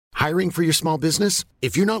Hiring for your small business?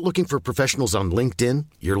 If you're not looking for professionals on LinkedIn,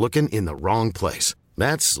 you're looking in the wrong place.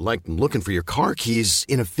 That's like looking for your car keys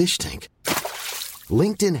in a fish tank.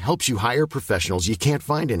 LinkedIn helps you hire professionals you can't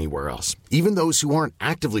find anywhere else, even those who aren't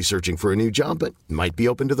actively searching for a new job but might be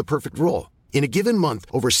open to the perfect role. In a given month,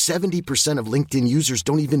 over 70% of LinkedIn users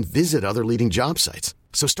don't even visit other leading job sites.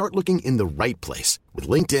 So start looking in the right place. With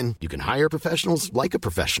LinkedIn, you can hire professionals like a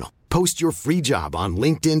professional. Post your free job on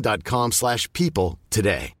linkedin.com/people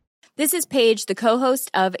today. This is Paige, the co-host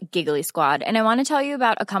of Giggly Squad, and I want to tell you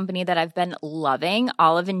about a company that I've been loving,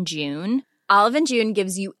 Olive & June. Olive & June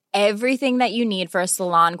gives you everything that you need for a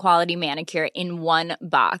salon-quality manicure in one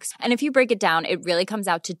box. And if you break it down, it really comes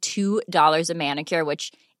out to $2 a manicure,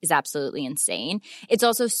 which is absolutely insane. It's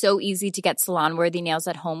also so easy to get salon-worthy nails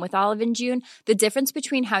at home with Olive & June. The difference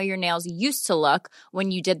between how your nails used to look when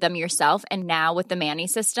you did them yourself and now with the Mani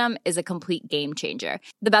system is a complete game changer.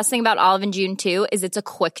 The best thing about Olive & June, too, is it's a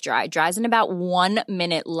quick dry. Dries in about 1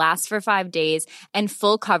 minute, lasts for 5 days, and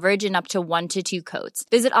full coverage in up to 1 to 2 coats.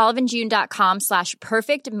 Visit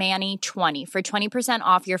oliveandjune.com/perfectmani20 for 20%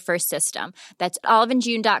 off your first system. That's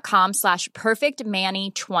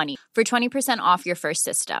oliveandjune.com/perfectmani20 for 20% off your first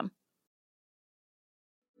system.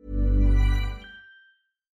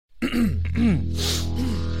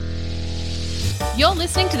 You're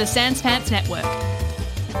listening to the Sans Pants Network.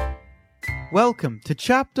 Welcome to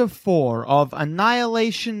Chapter 4 of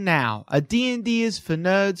Annihilation Now, a D&D is for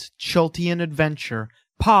Nerds Chultian adventure,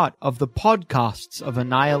 part of the podcasts of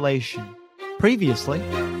Annihilation. Previously,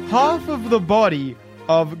 half of the body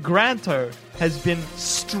of Granto has been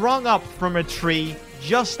strung up from a tree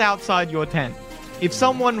just outside your tent. If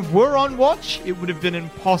someone were on watch, it would have been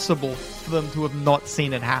impossible for them to have not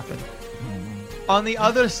seen it happen. On the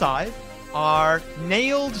other side are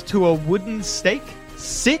nailed to a wooden stake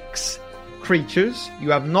 6 creatures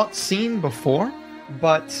you have not seen before,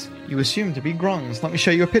 but you assume to be grungs. Let me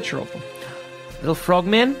show you a picture of them. Little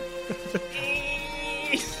frogmen?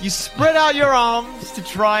 You spread out your arms to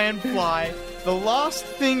try and fly. The last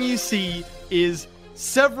thing you see is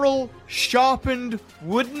several sharpened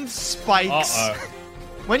wooden spikes.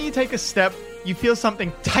 When you take a step, you feel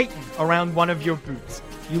something tighten around one of your boots.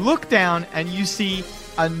 You look down and you see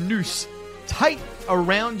a noose tight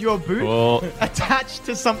around your boot attached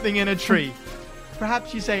to something in a tree.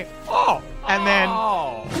 Perhaps you say, "Oh," and then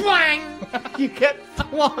whang, you get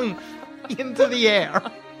flung into the air.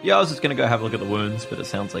 Yeah, I was just going to go have a look at the wounds, but it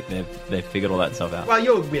sounds like they've figured all that stuff out. Well,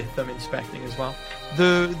 you're with them inspecting as well.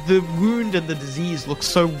 The wound and the disease look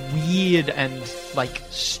so weird and, like,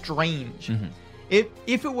 strange. Mm-hmm.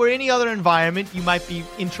 If it were any other environment, you might be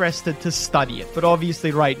interested to study it, but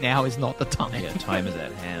obviously right now is not the time. Yeah, time is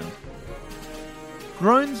at hand.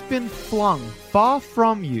 Groan's been flung far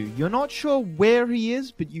from you. You're not sure where he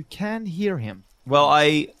is, but you can hear him. Well,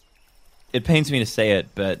 it pains me to say it,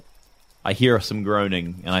 but I hear some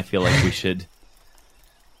groaning, and I feel like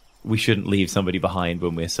we shouldn't leave somebody behind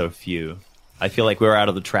when we're so few. I feel like we're out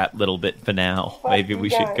of the trap a little bit for now. Maybe we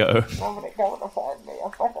should go. Somebody come to find me. I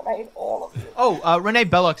fucking hate all of you. Oh, Renee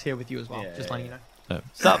Belloc's here with you as well. Yeah, just letting you know.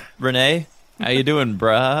 What's up, Renee? How you doing,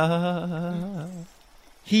 bruh?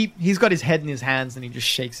 He's got his head in his hands, and he just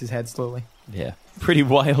shakes his head slowly. Yeah. Pretty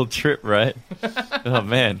wild trip, right? Oh,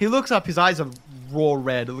 man. He looks up. His eyes are raw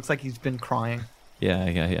red. It looks like he's been crying.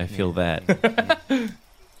 Yeah, I feel that.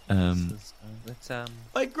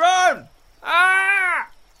 Like, Groan! Ah!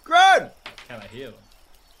 Groan! Can I hear them?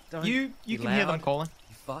 Don't you can hear them calling.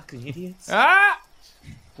 You fucking idiots. Ah!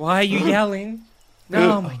 Why are you yelling?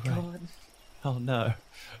 Oh my god. Oh, no.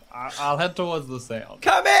 I'll head towards the sound.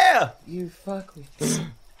 Come here! You fuckwits.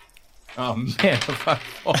 Oh, man, if I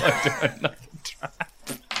fall into another trap.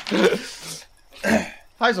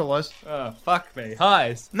 Highs or lows? Oh, fuck me.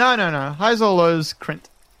 Highs. No. Highs or lows, Crint?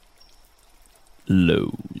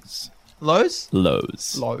 Lows. Lows?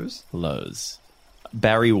 Lows. Lows. Lows.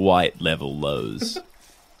 Barry White level lows.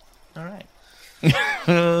 All right. I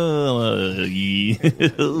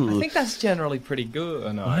think that's generally pretty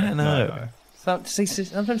good. No, I don't know. No.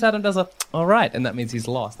 Sometimes Adam does all right, and that means he's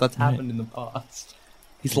lost. That's happened in the past.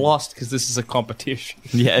 He's lost because this is a competition.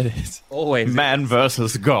 Yeah, it is. Always. Man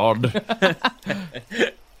versus God.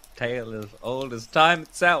 Tale as old as time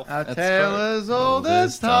itself. A tale as old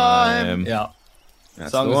as time. Yeah.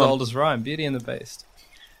 That's Song the as one. old as rhyme. Beauty and the Beast.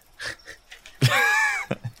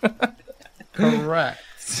 Correct.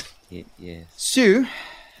 Yes. Sue,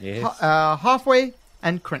 Yes. halfway,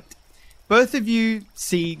 and Crint. Both of you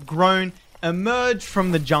see Groan emerge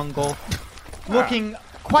from the jungle, looking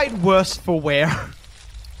quite worse for wear.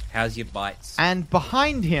 How's your bites? And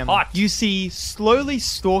behind him, Hot. you see slowly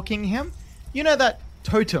stalking him. You know that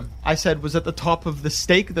totem I said was at the top of the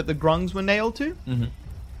stake that the grungs were nailed to. Mm-hmm.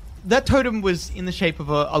 That totem was in the shape of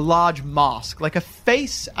a large mask, like a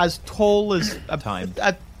face as tall as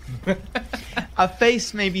a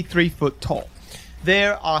face maybe 3 foot tall.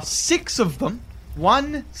 There are 6 of them,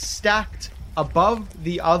 one stacked above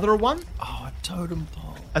the other one. Oh, a totem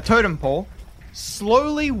pole. A totem pole,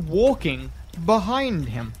 slowly walking behind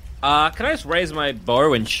him. Can I just raise my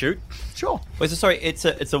bow and shoot? Sure. Wait, so sorry, it's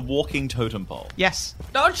a walking totem pole. Yes.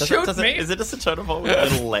 Don't shoot me! Is it just a totem pole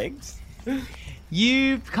with little legs?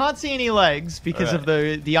 You can't see any legs because of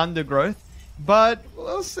the undergrowth, but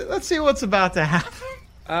let's see what's about to happen.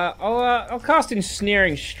 I'll cast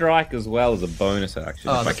Ensnaring Strike as well as a bonus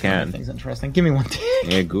action if I can. Thing's interesting. Give me one.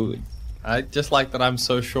 Yeah, good. I just like that I'm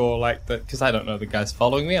so sure, like, that, because I don't know the guys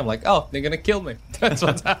following me. I'm like, oh, they're going to kill me. That's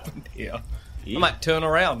what's happened here. I might turn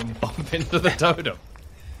around and bump into the totem.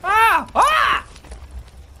 Oh.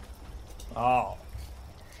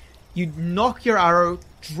 You knock your arrow,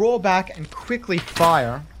 draw back, and quickly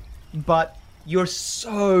fire, but you're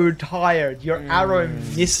so tired. Your arrow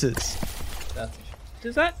misses.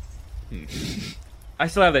 Does that? I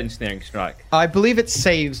still have that Ensnaring Strike. I believe it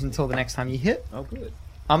saves until the next time you hit. Oh, good.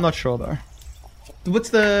 I'm not sure, though. What's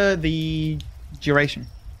the duration?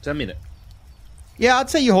 It's a minute. Yeah, I'd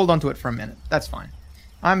say you hold on to it for a minute. That's fine.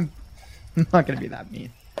 I'm not going to be that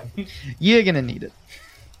mean. You're going to need it.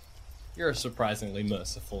 You're a surprisingly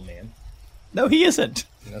merciful man. No, he isn't.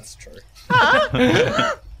 That's true.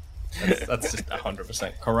 That's just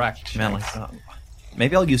 100% correct. Man, like that.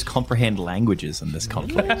 Maybe I'll use comprehend languages in this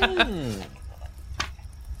conflict.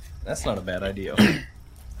 That's not a bad idea.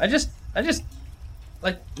 I just,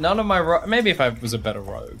 like, none of my maybe if I was a better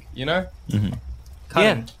rogue, you know? Mm-hmm.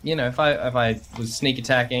 You know, if I was sneak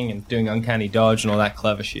attacking and doing uncanny dodge and all that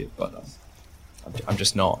clever shit, but I'm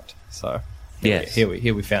just not. So Yes. here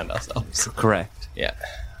we found ourselves. Correct. Yeah.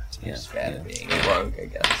 So I'm just bad at being a rogue, I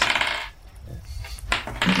guess.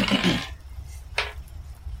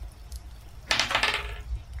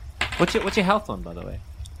 What's your health on, by the way?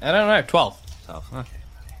 I don't know. 12. 12. Okay.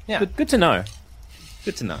 Yeah. Good to know.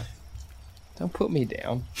 Good to know. Don't put me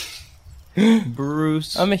down.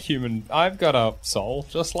 Bruce. I'm a human. I've got a soul,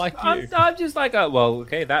 just like you. I'm just like, well,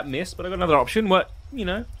 okay, that missed, but I got another option. What, you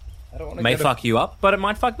know, I don't want to may fuck you up, but it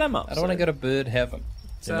might fuck them up. I don't want to go to bird heaven.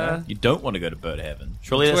 You don't want to go to bird heaven.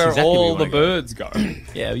 Surely That's that's, where exactly all where the you wanna birds go. go.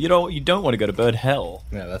 Yeah, you don't want to go to bird hell.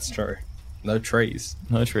 Yeah, that's true. No trees.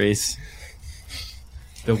 No trees.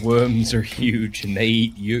 The worms are huge and they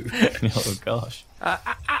eat you. Oh gosh.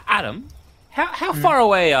 Adam, how far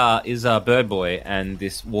away is Bird Boy and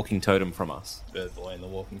this walking totem from us? Bird Boy and the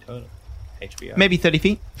walking totem. HBO. Maybe 30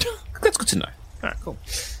 feet. That's good to know. All right, cool.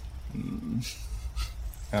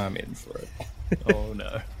 I'm in for it. Oh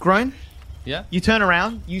no. Groan, Yeah? you turn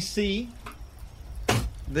around, you see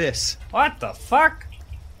this. What the fuck?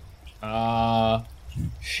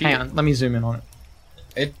 Shit. Hang on, let me zoom in on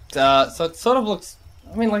it. So it sort of looks,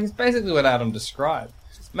 I mean, like, it's basically what Adam described.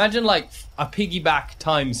 Imagine, like, a piggyback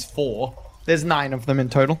times 4 There's 9 of them in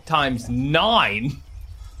total. times 9,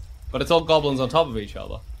 but it's all goblins on top of each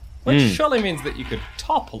other. Which surely means that you could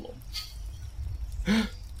topple them.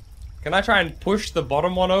 Can I try and push the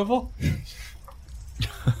bottom one over?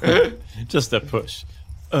 Just a push.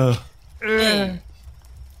 I'll,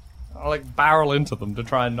 like, barrel into them to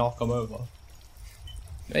try and knock them over.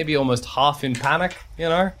 Maybe almost half in panic, you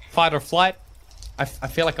know? Fight or flight. I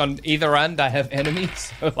feel like on either end I have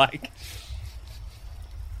enemies, so, like...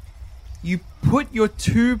 You put your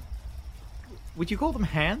 2... Would you call them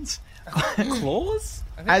hands? Claws?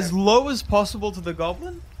 As low as possible to the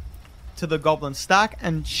goblin stack,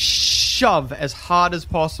 and shove as hard as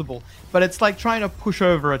possible. But it's like trying to push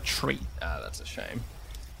over a tree. Ah, that's a shame.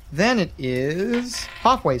 Then it is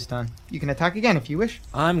Halfway's turn. You can attack again if you wish.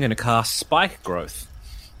 I'm going to cast Spike Growth.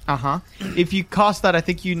 Uh-huh. If you cast that, I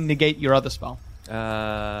think you negate your other spell.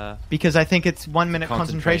 Because I think it's 1 minute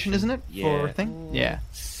concentration, isn't it? Yeah. For a thing? Yeah.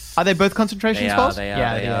 Are they both concentration spells? They are.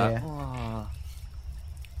 Yeah.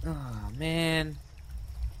 Oh, man.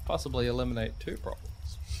 Possibly eliminate 2 problems.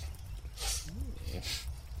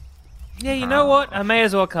 Yeah, you know what? I may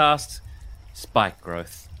as well cast Spike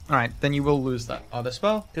Growth. Alright, then you will lose that other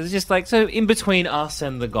spell. Because it's just like, so in between us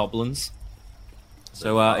and the goblins.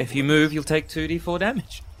 So if you move, you'll take 2d4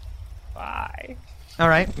 damage. Bye.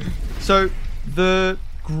 Alright. So the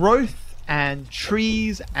growth and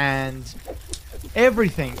trees and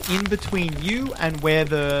everything in between you and where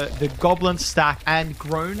the goblin stack and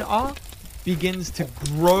groan are begins to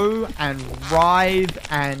grow and writhe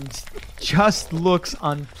and just looks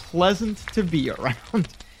unpleasant to be around.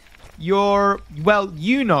 You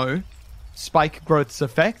know spike growth's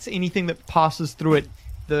effects. Anything that passes through it,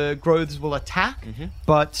 the growths will attack.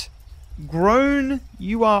 But Grown,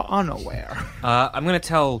 you are unaware. I'm going to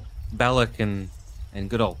tell Balak and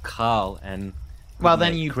good old Carl and... Well,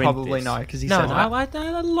 then you probably know, because he said that. at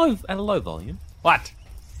a low volume. What?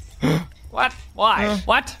 What? Why?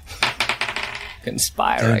 What?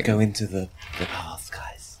 Conspiring. Don't go into the path,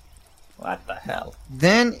 guys. What the hell?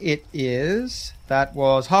 Then it is... That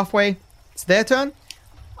was halfway. It's their turn.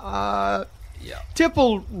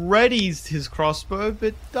 Tipple readies his crossbow,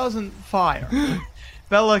 but doesn't fire.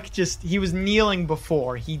 Belloc he was kneeling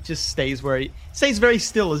before. He just stays very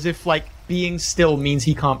still, as if, like, being still means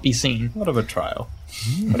he can't be seen. What a betrayal.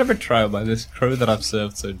 What a betrayal by this crew that I've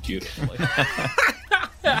served so dutifully.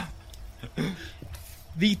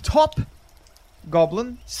 The top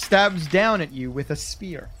goblin stabs down at you with a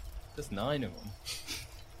spear. There's 9 of them.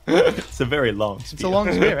 It's a very long spear. It's a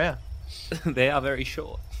long spear, yeah. They are very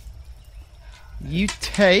short. You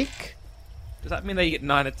take... Does that mean that you get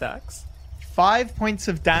 9 attacks? 5 points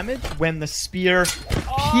of damage when the spear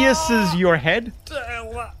pierces your head.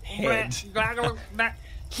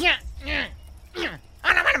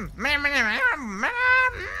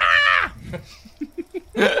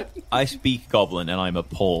 I speak Goblin, and I'm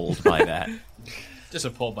appalled by that. Just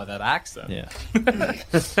appalled by that accent. Yeah.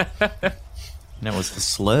 That was the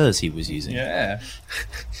slurs he was using. Yeah.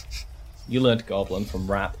 You learned Goblin from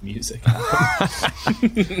rap music.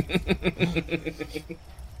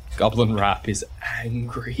 Goblin rap is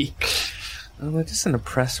angry. Oh, they're just an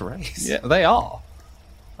oppressed race. Yeah, they are.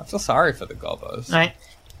 I feel sorry for the Gobbos. Right.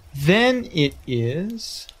 Then it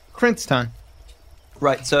is Krint's turn.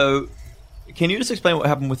 Right, so can you just explain what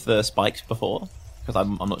happened with the spikes before? Because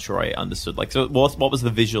I'm not sure I understood. Like, so what was the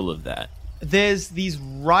visual of that? There's these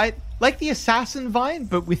like the assassin vine,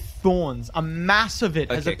 but with thorns. A mass of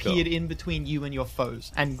it has appeared in between you and your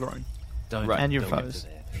foes, and grown. And your foes.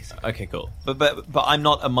 Okay, cool. But I'm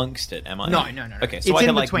not amongst it, am I? No. Okay, so It's I can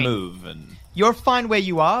in like between. move and... You're fine where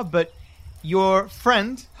you are, but your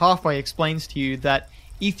friend halfway explains to you that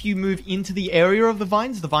if you move into the area of the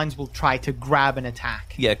vines will try to grab and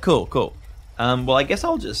attack. Yeah, cool. Well, I guess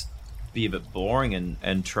I'll just be a bit boring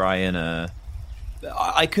and try and...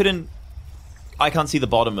 I can't see the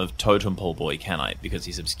bottom of Totem Pole Boy, can I? Because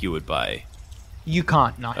he's obscured by... You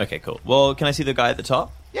can't, no. Okay, cool. Well, can I see the guy at the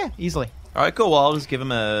top? Yeah, easily. All right, cool. Well, I'll just give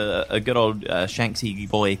him a good old Shanksy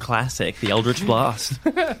boy classic, the Eldritch Blast.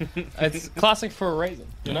 It's classic for a reason,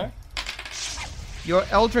 you know? Your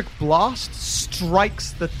Eldritch Blast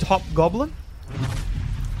strikes the top goblin.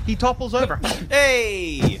 He topples over.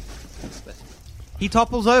 Hey! He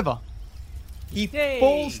topples over. He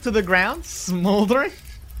falls to the ground, smoldering.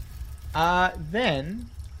 Then...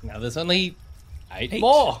 Now there's only 8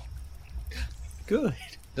 more. Good.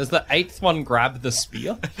 Does the 8th one grab the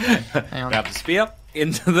spear? Hang on. Grab the spear,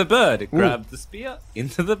 into the bird. Grab the spear,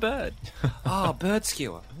 into the bird. Bird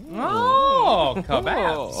skewer. Oh,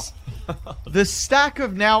 kababs. The stack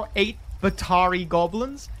of now 8 Batari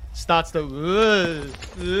goblins starts to...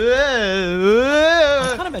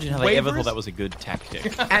 I can't imagine how they ever wavers, thought that was a good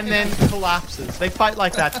tactic. and then collapses. They fight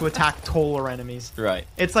like that to attack taller enemies. Right.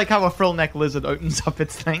 It's like how a frill-neck lizard opens up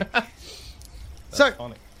its thing. So,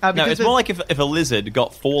 funny. No, because it's more like if a lizard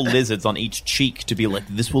got 4 lizards on each cheek to be like,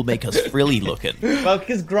 this will make us frilly looking. Well,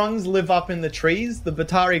 because grungs live up in the trees, the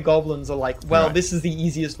Batari goblins are like, well, this is the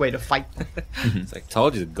easiest way to fight them. It's like,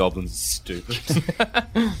 told you the goblins are stupid.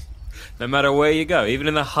 No matter where you go, even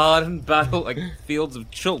in the hardened battle, like fields of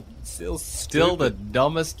children, Still the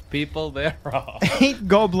dumbest people there are. 8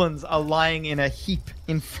 goblins are lying in a heap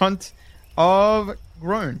in front of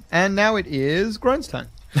Groan. And now it is Groan's turn.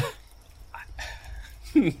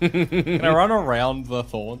 Can I run around the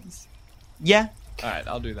thorns? Yeah. Alright,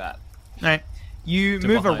 I'll do that. Alright. You To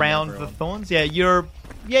move behind around everyone. the thorns. Yeah, you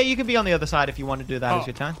can be on the other side if you want to do that as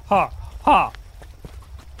your turn. I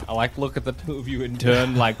like look at the two of you in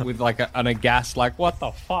turn, like with like an aghast, like what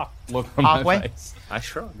the fuck? Look on Halfway? my face. I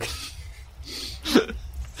shrug.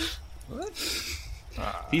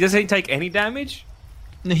 Doesn't he take any damage?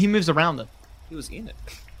 No, he moves around it. He was in it.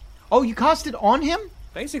 Oh, you cast it on him?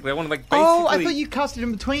 Basically, I want to like. Oh, I thought you cast it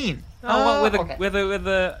in between. Where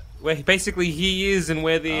basically he is and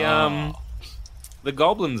where the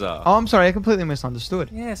goblins are. Oh, I'm sorry, I completely misunderstood.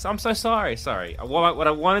 Yes, I'm so sorry. What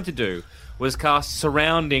I wanted to do was cast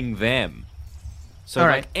surrounding them. So All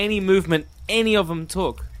like right. any movement any of them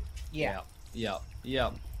took. Yeah.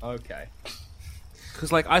 Okay.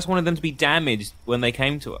 Because like I just wanted them to be damaged when they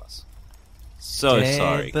came to us. So Dead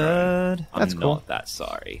sorry, bird. Graham. I'm That's cool. not that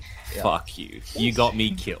sorry. Fuck you. You got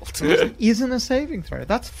me killed. Isn't a saving throw.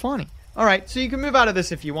 That's funny. All right, so you can move out of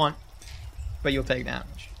this if you want, but you'll take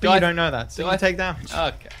damage. But you don't know that, so do you I- take damage.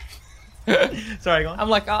 Okay. Sorry, go on. I'm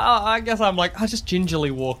like, I guess I'm like, I just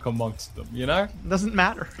gingerly walk amongst them, you know? Doesn't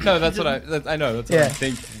matter. No, that's what I know. That's what Yeah. I'm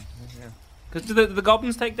thinking. Because do the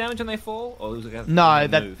goblins take damage when they fall? Or does it No, they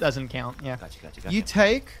that move? doesn't count. Yeah. Gotcha. You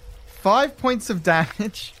take 5 points of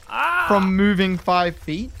damage from moving 5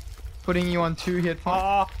 feet, putting you on 2 hit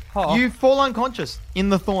points. You fall unconscious in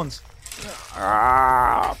the thorns.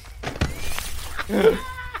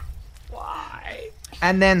 Why?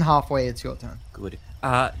 And then halfway, it's your turn. Good.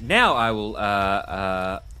 Now I will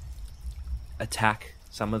attack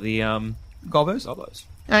some of the Gobos? gobos.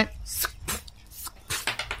 Alright.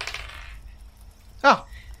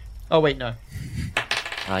 Oh, wait, no.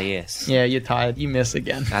 Ah, yes. Yeah, you're tired. You miss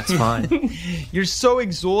again. That's fine. You're so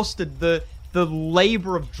exhausted. The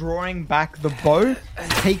labor of drawing back the bow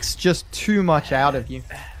takes just too much out of you.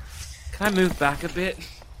 Can I move back a bit?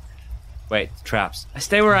 Wait, traps. I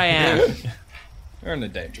stay where I am. We're in a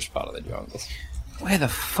dangerous part of the jungle. Where the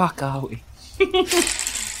fuck are we?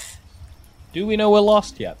 Do we know we're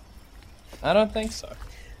lost yet? I don't think so.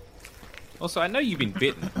 Also, I know you've been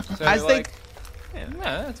bitten. So As they No,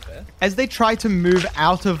 that's fair. As they try to move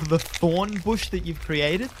out of the thorn bush that you've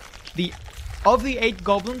created, of the 8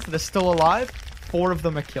 goblins that are still alive, 4 of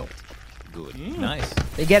them are killed. Good. Nice.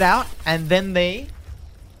 They get out, and then they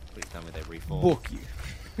Please tell me they reform. book you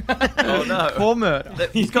Oh no. for murder.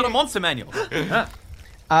 He's got a monster manual.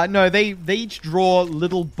 No, they each draw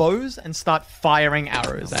little bows and start firing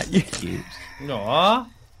arrows at you. Aww.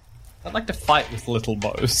 I'd like to fight with little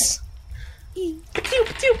bows. I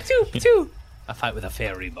fight with a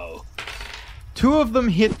fairy bow. 2 of them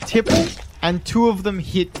hit Tipple, and 2 of them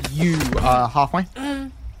hit you halfway.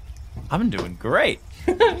 I've been doing great.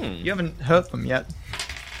 You haven't hurt them yet.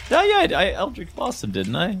 Oh yeah, I Eldritch Blast him,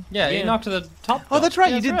 didn't I? Yeah, you knocked the top. Oh, that's right,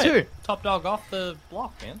 Yeah, you did right. too. Top dog off the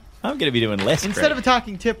block, man. I'm gonna be doing less. Instead of great.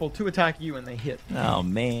 attacking Tipple, 2 attack you and they hit. Oh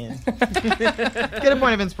man. Get a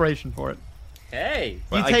point of inspiration for it. Hey.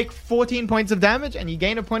 You take 14 points of damage and you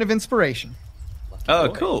gain a point of inspiration. Oh,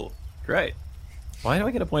 cool. Great. Why do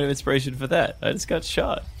I get a point of inspiration for that? I just got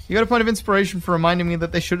shot. You got a point of inspiration for reminding me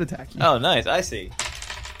that they should attack you. Oh, nice. I see.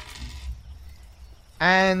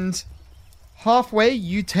 And halfway,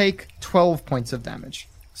 you take 12 points of damage.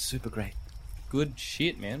 Super great. Good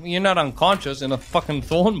shit, man. You're not unconscious in a fucking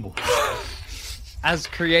thorn bush. As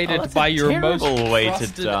created That's by a your most terrible way to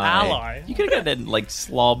trusted die. ally. You could have gotten like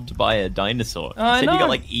slobbed by a dinosaur. I Instead, you know. got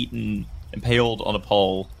like eaten, impaled on a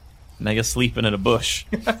pole. Now you're sleeping in a bush.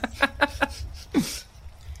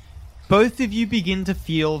 Both of you begin to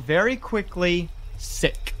feel very quickly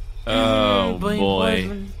sick. Oh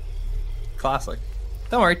boy. Classic.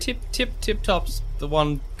 Don't worry, Tip Top's the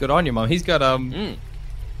one good on you, Mum. He's got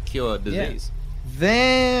Cure disease.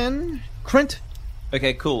 Then, Krint,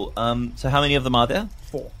 Okay, cool. So how many of them are there?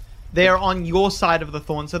 4. They're on your side of the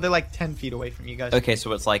thorn, so they're like 10 feet away from you guys. Okay,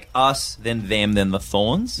 so it's like us, then them, then the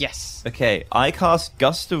thorns? Yes. Okay, I cast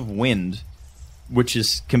Gust of Wind, which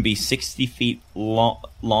can be 60 feet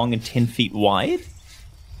long and 10 feet wide,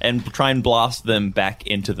 and try and blast them back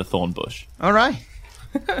into the thorn bush. All right.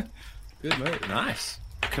 good move. Nice.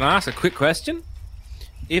 Can I ask a quick question?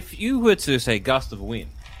 If you were to say gust of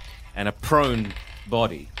wind and a prone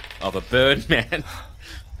body of a birdman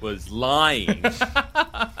was lying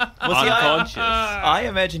unconscious, I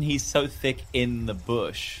imagine he's so thick in the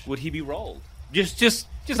bush. would he be rolled? Just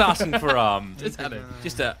asking for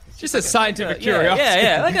Just a scientific yeah,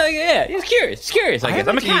 curiosity. yeah. Just curious. I guess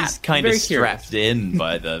I'm a imagine cat. he's kind of Very curious. strapped in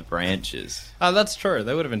by the branches. Oh, that's true.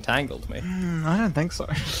 They would have entangled me. I don't think so.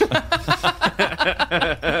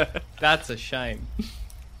 That's a shame.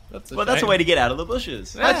 That's a Well, that's a shame. way to get out of the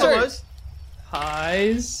bushes. That's true. always.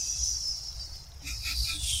 Highs.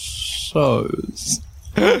 Shows.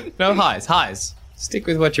 No highs. Highs. Stick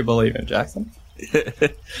with what you believe in, Jackson.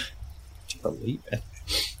 What you believe in?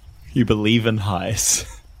 You believe in highs.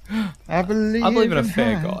 I believe in a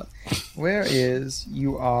fair high. god. Where is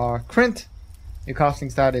you are Krint? Your casting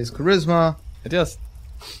stat is charisma. I just.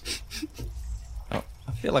 Oh,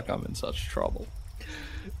 I feel like I'm in such trouble.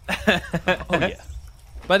 Oh, yeah.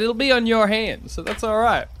 But it'll be on your hands, so that's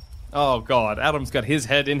alright. Oh god, Adam's got his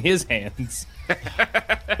head in his hands.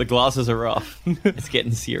 The glasses are off. It's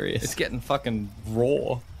getting serious. It's getting fucking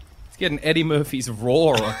raw. It's getting Eddie Murphy's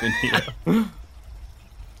raw up in here.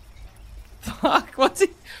 Fuck, what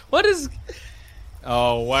is...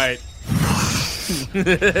 Oh, wait.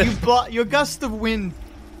 Your gust of wind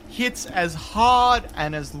hits as hard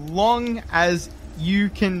and as long as you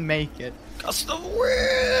can make it. Gust of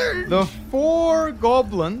wind! The 4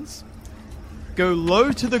 goblins go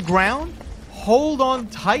low to the ground, hold on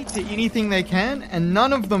tight to anything they can, and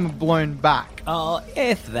none of them are blown back. Oh,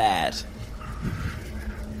 F that.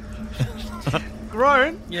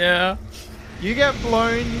 Groan, Yeah. you get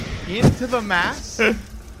blown into the mass.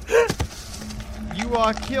 You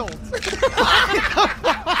are killed.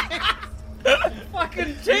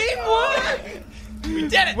 Fucking teamwork! We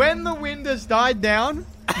did it! When the wind has died down,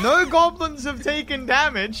 no goblins have taken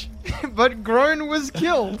damage, but Groan was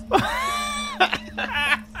killed.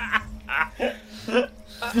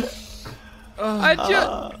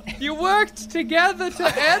 You worked together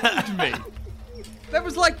to end me. That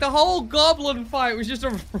was like the whole goblin fight was just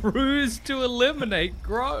a ruse to eliminate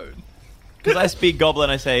Groan. Because I speak goblin,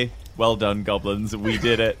 I say, "Well done, goblins, we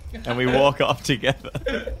did it," and we walk off together.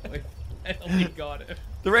 We finally got it.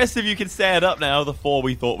 The rest of you can stand up now. The 4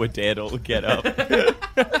 we thought were dead all get up. We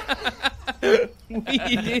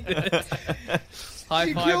did it. High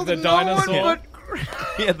You five killed the no one dinosaur. but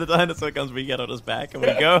Yeah, the dinosaur comes, we get on his back, and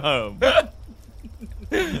we go home.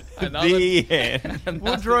 Another- The end.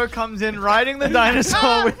 Woodrow comes in riding the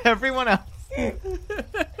dinosaur with everyone else.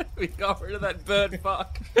 We got rid of that bird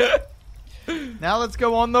fuck. Now let's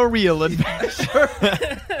go on the real adventure.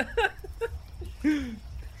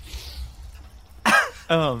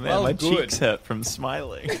 Oh man, Well, my good. cheeks hurt from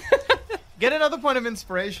smiling. Get another point of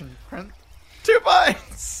inspiration, Brent. 2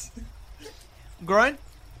 points. Groan,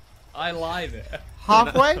 I lie there.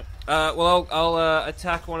 halfway. Well, I'll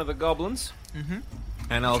attack one of the goblins.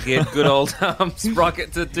 And I'll get good old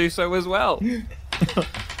Sprocket to do so as well.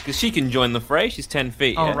 Because she can join the fray. She's 10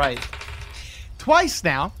 feet. Oh, yeah? right. Twice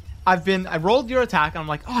now, I rolled your attack, and I'm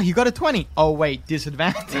like, oh, you got a 20. Oh, wait,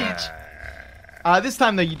 disadvantage. This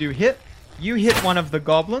time, though, you do hit. You hit one of the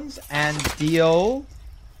goblins and deal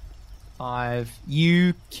 5.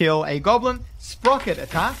 You kill a goblin. Sprocket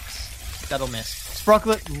attacks. That'll miss.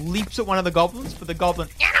 Sprocket leaps at one of the goblins, but the goblin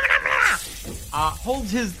holds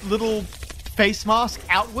his little face mask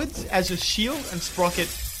outwards as a shield, and Sprocket,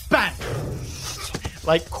 bang!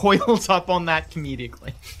 Like, coils up on that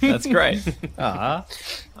comedically. That's great. Ah.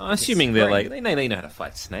 I'm assuming they're like, they know how to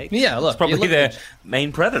fight snakes. Yeah, look. It's probably you look their at-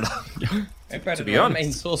 main predator. to be honest.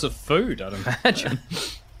 main source of food, I'd imagine.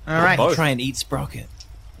 All right. Both. Try and eat Sprocket.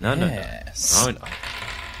 No. Yes. No.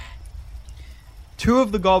 2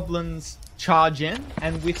 of the goblins charge in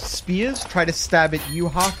and with spears try to stab at you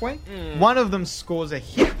halfway. One of them scores a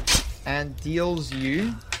hit and deals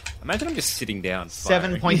you Imagine I'm just sitting down.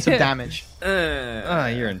 7 firing. points of damage. Ah,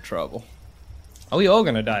 you're in trouble. Are we all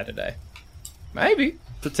gonna die today? Maybe.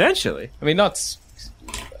 Potentially. I mean, not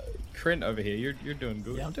Krint over here. You're doing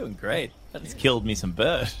good. Yeah, I'm doing great. That's killed me some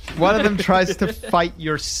bird. One of them tries to fight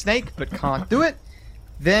your snake but can't do it.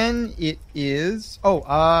 Then it is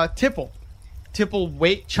Tipple. Tipple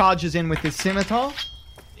charges in with his scimitar.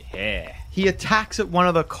 Yeah. He attacks at one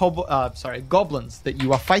of the goblins that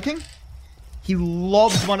you are fighting. He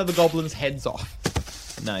lobs one of the goblins' heads off.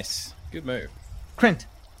 Nice. Good move. Krint,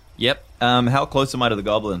 Yep. How close am I to the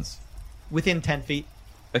goblins? within 10 feet.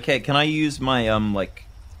 Okay, can I use my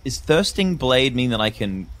is Thirsting Blade mean that I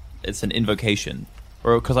can? It's an invocation,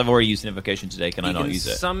 or because I've already used an invocation today, can I You not can use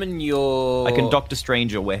it? summon your... I can Doctor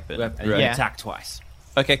Strange a weapon. and Yeah. attack twice.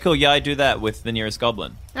 Okay, cool. Yeah, I do that with the nearest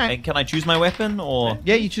goblin. Alright. And can I choose my weapon or?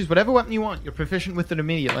 Yeah, you choose whatever weapon you want. You're proficient with it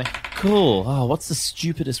immediately. Cool. Oh, what's the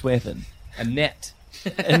stupidest weapon? A net.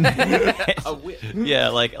 A whip. Yeah,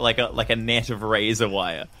 like a net of razor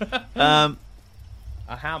wire. A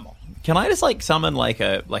hammer. Can I just summon like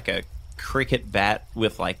a cricket bat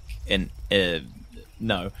with an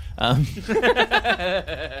no. Fine.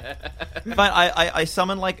 I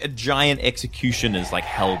summon a giant executioner's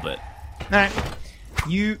halberd. Alright.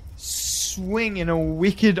 You swing in a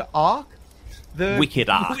wicked arc. The Wicked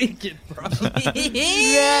arc. Wicked, bro.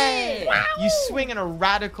 You swing in a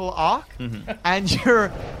radical arc, and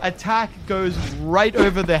your attack goes right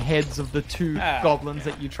over the heads of the 2 goblins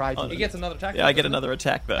that you tried to He hit. gets another attack. Yeah, I get another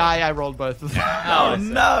attack though. I rolled both of them. Oh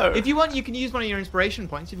no! If you want, you can use one of your inspiration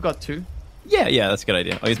points. You've got 2. Yeah, that's a good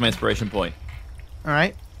idea. I'll use my inspiration point. All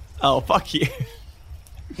right. Oh, fuck you.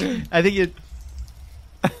 I think you.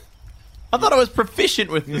 I thought I was proficient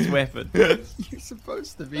with this weapon. You're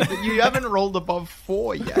supposed to be, but you haven't rolled above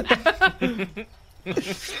 4 yet. Do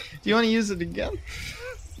you want to use it again?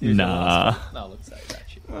 Nah. No, let's say that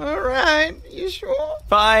shit. All right. You sure?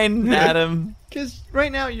 Fine, Adam. Because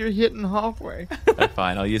right now you're hitting halfway. Oh,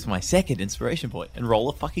 fine, I'll use my second inspiration point and roll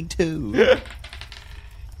a fucking 2.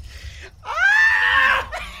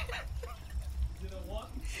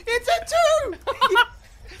 It's a 2.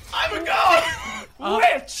 I'm a god!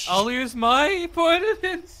 Witch! I'll use my point of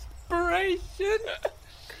inspiration.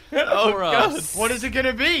 Oh, God. What is it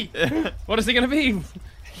gonna be? What is it going to be?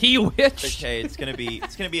 He witch. Okay, it's gonna be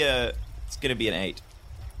an 8.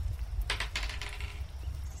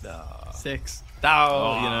 6.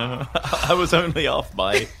 Oh, you know, I was only off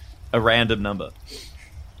by a random number.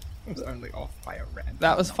 I was only off by a random.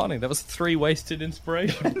 That was funny. That was 3 wasted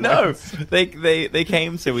inspiration. No, they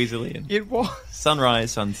came so easily. And It was.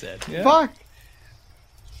 sunrise, sunset. Yeah. Fuck.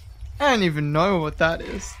 I don't even know what that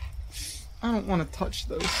is. I don't want to touch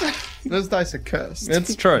those. Those dice are cursed.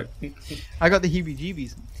 It's true. I got the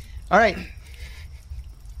heebie-jeebies. All right.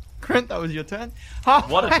 Grant, that was your turn.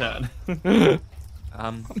 What a turn!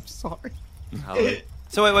 I'm sorry.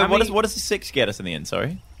 So wait, How what many- does the 6 get us in the end?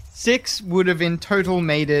 Sorry. 6 would have in total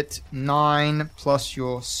made it 9 plus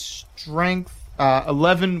your strength,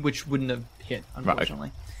 11, which wouldn't have hit,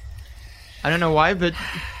 unfortunately. I don't know why, but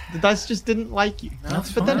the dice just didn't like you.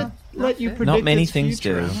 That's but then it fine. let you predict Not many its things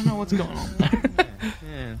future. do. I don't know what's going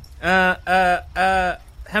on.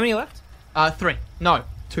 How many left? 3. No,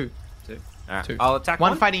 2. All right. 2. I'll attack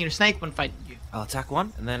One one. fighting your snake, one fighting you. I'll attack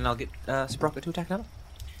one, and then I'll get Sprocket to attack another.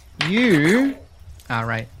 You...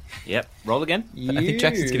 Alright. Yep. Roll again. I think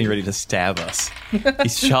Jackson's getting ready to stab us.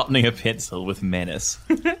 He's sharpening a pencil with menace.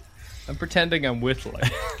 I'm pretending I'm whittling.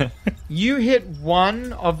 You hit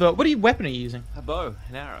one of the... What weapon are you using? A bow,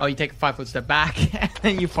 an arrow. Oh, you take a 5-foot step back, and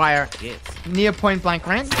then you fire Yes. near point-blank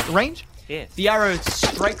range. Yes. The arrow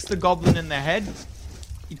strikes the goblin in the head.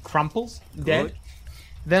 It crumples, dead. Good.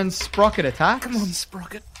 Then Sprocket attacks. Come on,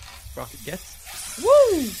 Sprocket. Sprocket gets.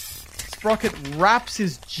 Woo! Sprocket wraps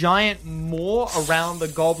his giant maw around the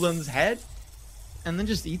goblin's head, and then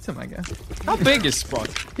just eats him, I guess. How big is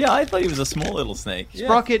Sprocket? Yeah, I thought he was a small little snake.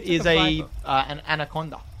 Sprocket is a an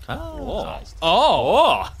anaconda.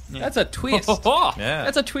 Oh, that's a twist. Yeah.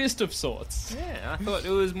 That's a twist of sorts. Yeah, I thought it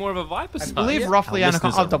was more of a viper. I believe roughly Our anaconda.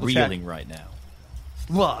 listeners I'll are double check. reeling right now.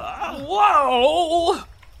 Whoa!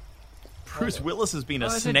 Bruce Willis has been a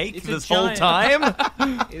it's a- snake it's a this whole giant-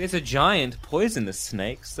 time. It is a giant poisonous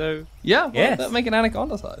snake, so Yeah, well, Yes. that make an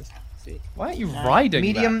anaconda size. Why aren't you riding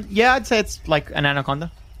Medium. that? Yeah, I'd say it's like an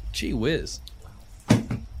anaconda. Gee whiz.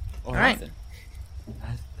 all right. then.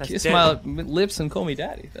 That's Kiss dead. my lips and call me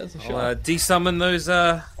daddy. That's a I'll shot. desummon those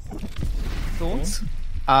thorns.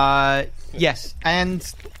 Yes,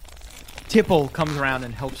 and Tipple comes around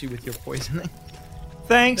and helps you with your poisoning.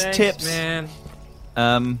 Thanks, Tips. man.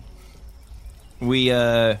 We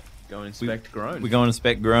Go and inspect Groan. we go and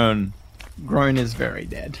inspect Groan. Groan is very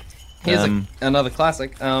dead. Here's Um, another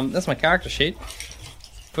classic. That's my character sheet.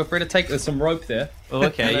 Feel free to take. There's some rope there. Oh,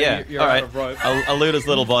 okay, yeah. You're All out right. of rope. I'll loot his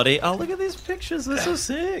little body. Oh, look at these pictures. They're so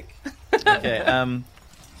sick. Okay.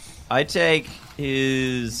 I take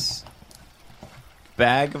his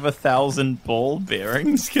bag of 1,000 ball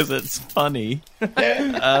bearings because it's funny.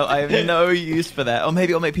 I have no use for that. Or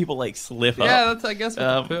maybe I'll make people like slip up. Yeah, that's I guess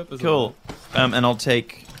what the purpose. Cool. Of And I'll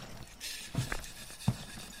take.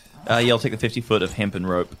 I'll take the 50 foot of hempen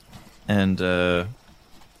rope, and I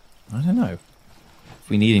don't know if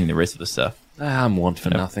we need any of the rest of the stuff. I'm one for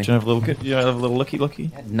nothing. Do you have a little good? You have a little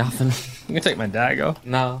looky? Nothing. You can take my dagger.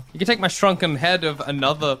 No. You can take my shrunken head of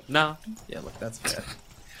another. No. Yeah, look, that's fair.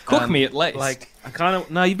 Cook me at least. Like, I kind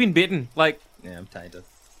of... No, you've been bitten. Like, yeah, I'm tainted.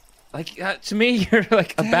 like to me, you're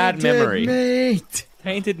like a bad memory. Mate.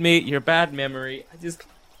 Tainted meat, you're a bad memory. It's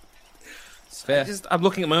fair. I'm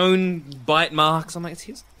looking at my own bite marks. I'm like, it's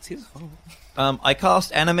his fault. I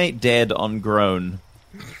cast Animate Dead on Groan.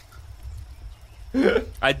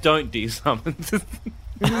 I don't desummon.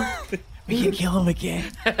 We can kill him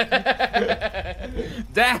again.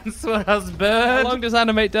 Dance with us, How bird. long does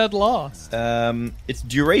Animate Dead last? Its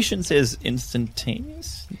duration says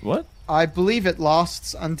instantaneous. What? I believe it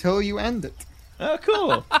lasts until you end it. Oh,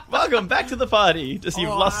 cool. Welcome back to the party. Just you've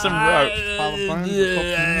lost some rope. Pile of bones,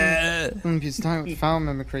 a top piece of time with foul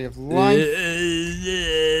mimicry of life.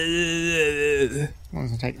 Long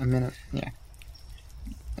as it take a minute. Yeah.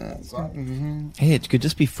 Hey, it could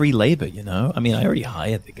just be free labor, you know? I mean, I already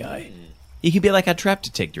hired the guy. He could be like our trap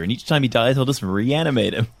detector, and each time he dies, I'll just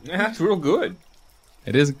reanimate him. That's real good.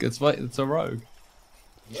 It is. It's a rogue.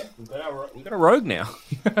 Yeah, we've got a rogue now.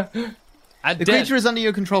 The creature is under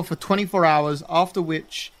your control for 24 hours, after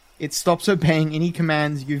which it stops obeying any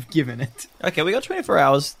commands you've given it. Okay, we got 24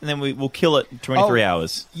 hours, and then we'll kill it in 23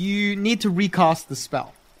 hours. You need to recast the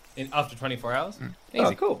spell. After 24 hours?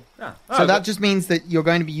 Easy. Cool. Yeah. So that just means that you're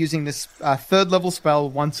going to be using this third level spell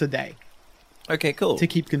once a day Okay, cool. to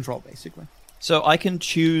keep control, basically. So I can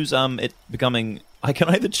choose it becoming... I can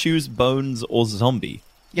either choose bones or zombie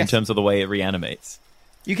in Yes. terms of the way it reanimates.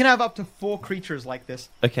 You can have up to 4 creatures like this.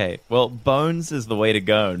 Okay, well, bones is the way to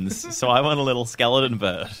go, so I want a little skeleton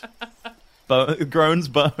bird. Groan's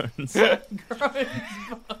bones.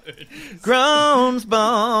 Groan's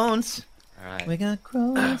bones. All right. We got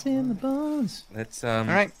groans in the bones. Let's All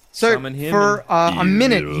right. So summon him for a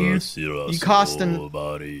minute, you cast an.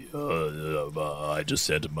 I just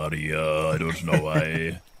said Maria. I don't know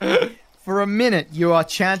why. For a minute, you are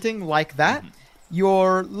chanting like that.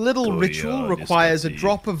 Your little ritual requires a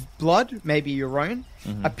drop of blood, maybe your own,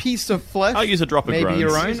 a piece of flesh, I'll use a drop of maybe groans.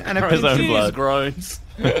 your own, and a His own pinch, blood. groans.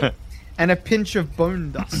 and a pinch of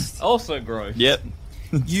bone dust. Also groans. Yep.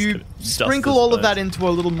 You Dust sprinkle is all of bad. that into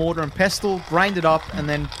a little mortar and pestle, grind it up, and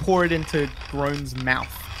then pour it into Groan's mouth.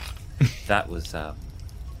 That was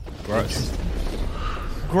gross.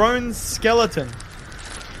 Groan's skeleton.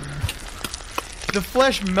 The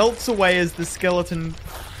flesh melts away as the skeleton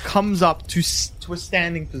comes up to a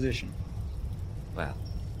standing position. Well,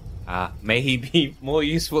 may he be more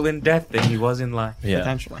useful in death than he was in life. Yeah.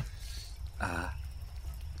 Potentially.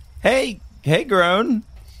 Hey, Groan.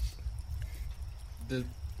 Does it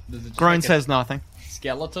just Groan make a says nothing.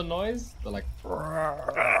 skeleton noise? They're like,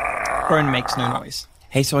 Groan makes no noise.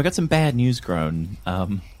 Hey, so I got some bad news, Groan.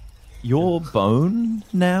 You're bone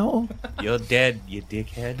now? You're dead, you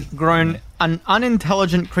dickhead. Groan, an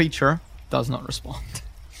unintelligent creature, does not respond.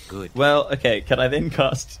 Good. Well, okay, can I then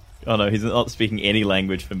cast... Oh no, he's not speaking any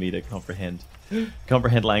language for me to comprehend.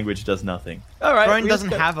 Comprehend language does nothing. Alright. Groan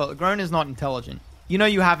doesn't have a... Groan is not intelligent. You know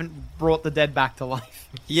you haven't brought the dead back to life.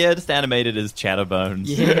 Yeah, just animated as chatterbones.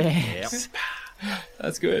 Yes.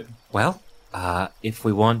 that's good. Well, if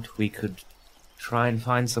we want, we could try and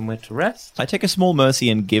find somewhere to rest. I take a small mercy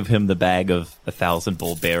and give him the bag of 1,000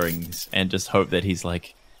 ball bearings and just hope that he's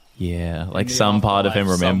like, yeah, like In the some part of him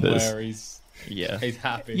afterlife remembers. somewhere, he's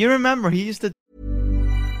happy. You remember, he used to...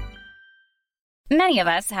 Many of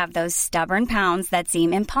us have those stubborn pounds that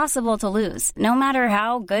seem impossible to lose, no matter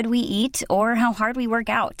how good we eat or how hard we work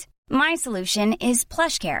out. My solution is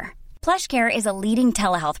PlushCare. PlushCare is a leading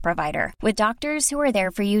telehealth provider with doctors who are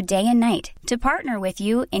there for you day and night to partner with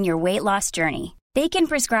you in your weight loss journey. They can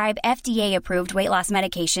prescribe FDA-approved weight loss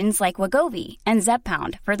medications like Wegovy and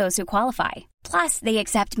Zepbound for those who qualify. Plus, they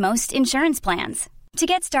accept most insurance plans. To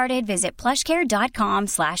get started, visit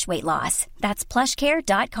plushcare.com/weightloss. That's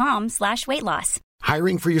plushcare.com/weightloss.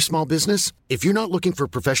 Hiring for your small business? If you're not looking for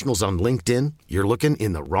professionals on LinkedIn, you're looking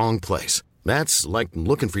in the wrong place. That's like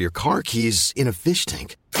looking for your car keys in a fish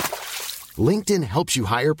tank. LinkedIn helps you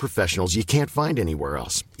hire professionals you can't find anywhere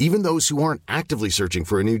else, even those who aren't actively searching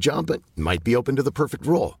for a new job but might be open to the perfect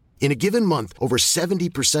role. In a given month, over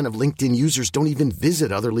 70% of LinkedIn users don't even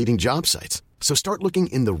visit other leading job sites. So start looking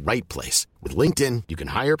in the right place. With LinkedIn, you can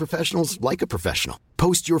hire professionals like a professional.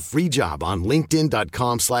 Post your free job on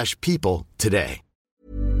linkedin.com/people today.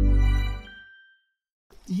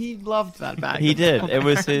 He loved that bag. He did. It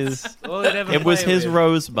was his... It was his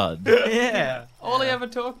rosebud. Yeah. All he ever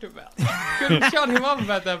talked about. Couldn't shut him up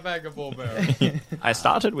about that bag of ball bearings. I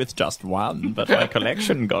started with just one, but my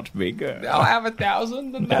collection got bigger. Now I have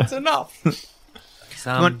 1,000 and that's enough.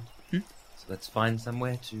 So let's find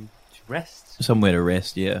somewhere to rest. Somewhere to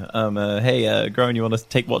rest, yeah. Hey, Groan, you want to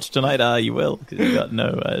take watch tonight? You will, because you got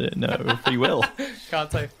no free will.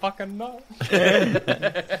 Can't say fucking no.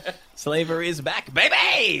 Slavery is back,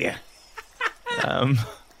 baby!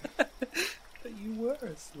 You were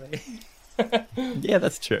a slave. Yeah,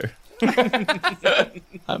 that's true.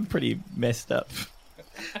 I'm pretty messed up.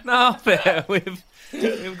 No, fair. We've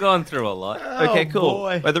gone through a lot. Okay, cool.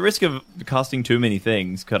 Boy. At the risk of casting too many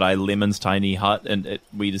things, could I Lemon's tiny hut and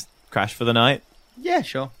we just crash for the night? Yeah,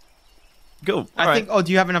 sure. Cool. I think... Oh,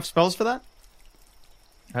 do you have enough spells for that?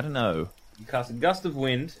 I don't know. You cast a Gust of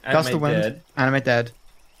Wind, Gust of Wind, Dead. Animate Dead.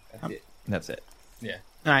 That's it. That's it. Yeah.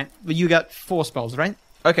 Alright, but you got 4 spells, right?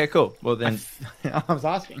 Okay, cool. Well then... I was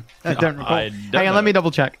asking. I don't recall. I don't Hang on, know. let me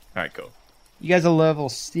double check. Alright, cool. You guys are level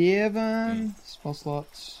 7. Spell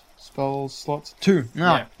slots. 2.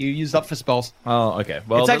 No, Yeah. you used up for spells. Oh, okay.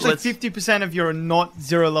 Well, it's actually let's... 50% of your not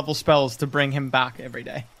 0 level spells to bring him back every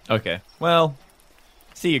day. Okay. Well,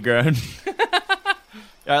 see you, Groan.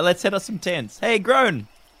 Alright, let's set up some tents. Hey, Groan!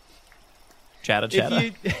 Chatter.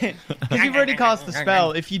 Because you've already cast the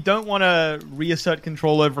spell, if you don't want to reassert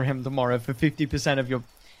control over him tomorrow for 50% of your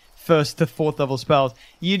 1st to 4th level spells,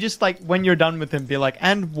 you just, like, when you're done with him, be like,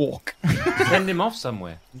 and walk. Send him off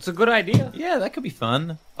somewhere. It's a good idea. Yeah, that could be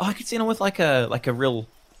fun. Oh, I could see him with like a real...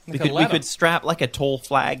 Like a we ladder. could strap like a tall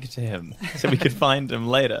flag to him so we could find him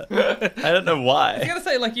later. I don't know I was why. gonna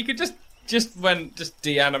say, like, you could just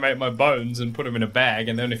deanimate my bones and put them in a bag,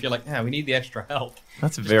 and then if you're like, we need the extra help,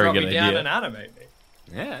 That's a just very drop good me down idea. and animate me.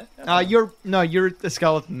 Yeah. You're a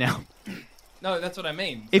skeleton now. No, that's what I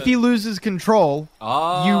mean. If he loses control,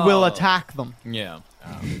 you will attack them. Yeah.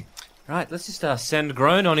 Right, let's just send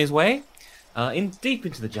Groan on his way deep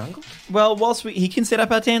into the jungle. Well, he can set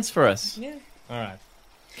up our tents for us. Yeah. All right.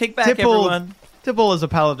 Kick back, everyone. Tipple, as a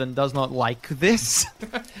paladin, does not like this,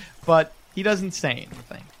 but he doesn't say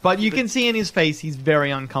anything. But you can see in his face he's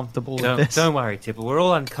very uncomfortable with this. Don't worry, Tipple. We're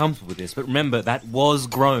all uncomfortable with this, but remember, that was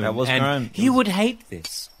Groan. That was Groan. He would hate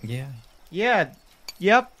this. Yeah. Yeah.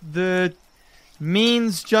 Yep. The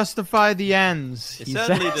means justify the ends. You he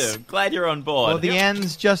certainly says. do. Glad you're on board. Well, the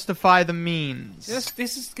ends justify the means.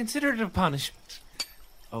 This is considered a punishment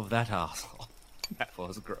of that arsehole. That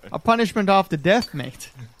was Groan. A punishment after death, mate.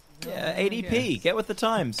 Yeah, ADP. Get with the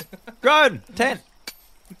times. Groan! 10.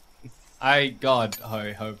 I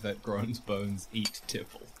hope that Groan's bones eat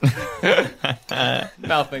Tipple.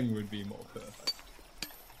 Nothing would be more perfect.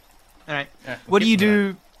 All right. What do you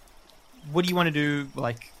do? What do you want to do,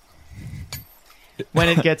 like, when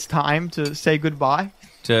it gets time to say goodbye?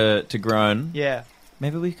 To Groan? Yeah.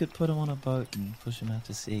 Maybe we could put him on a boat and push him out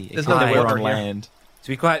to sea. There's Except no that we're water on here. land. To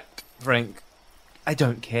be quite frank, I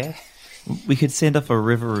don't care. We could send off a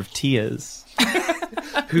river of tears.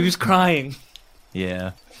 Who's crying?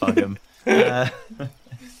 Yeah, fuck him.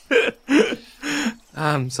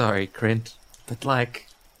 I'm sorry, Krint, but like,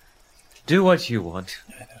 do what you want.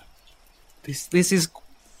 This is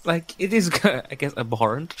like, it is, I guess,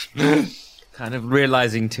 abhorrent. Kind of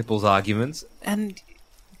realizing Tipple's arguments, and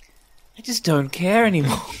I just don't care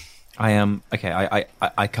anymore. I am okay.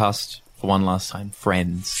 I cast for one last time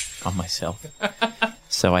friends on myself,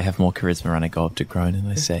 so I have more charisma, and I go up to Groan and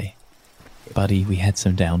I say, "Buddy, we had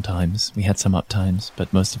some down times, we had some up times,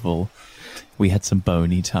 but most of all, we had some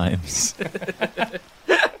bony times.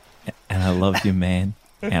 And I love you, man,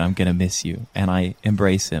 and I'm gonna miss you." And I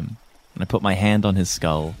embrace him, and I put my hand on his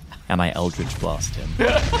skull, and I Eldritch Blast him.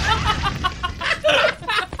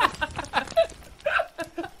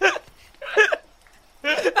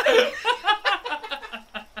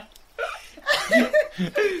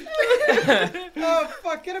 Oh,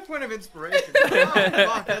 fuck, get a point of inspiration. Oh,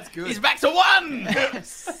 fuck, that's good. He's back to 1!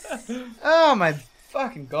 Oh, my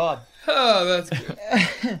fucking God. Oh, that's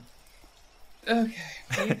good.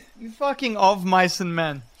 Okay. You fucking of mice and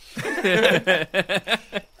men.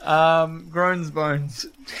 Groan's bones.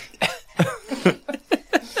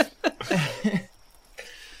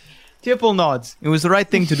 Tipple nods. It was the right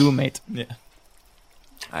thing to do, mate. Yeah.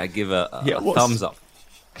 I give a it thumbs up.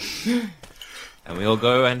 And we all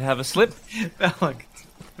go and have a slip. Belloc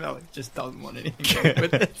just doesn't want anything to do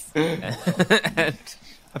with this. And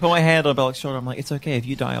I put my hand on Belloc's shoulder. I'm like, it's okay. If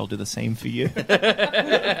you die, I'll do the same for you.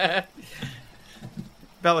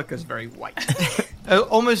 Belloc is very white.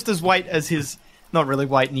 Almost as white as his, not really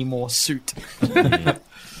white anymore, suit.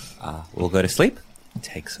 we'll go to sleep,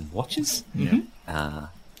 take some watches, Yeah.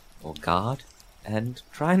 or guard, and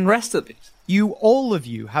try and rest a bit. You, all of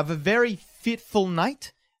you, have a very fitful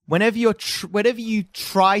night. Whenever you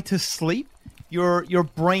try to sleep, your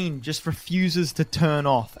brain just refuses to turn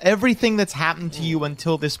off. Everything that's happened to you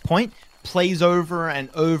until this point plays over and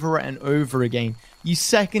over and over again. You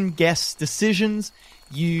second guess decisions.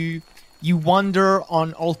 You wonder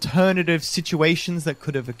on alternative situations that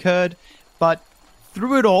could have occurred. But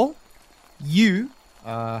through it all, you,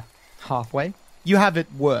 halfway, you have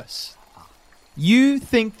it worse. You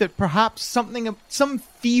think that perhaps some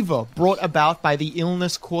fever brought about by the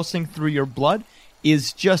illness coursing through your blood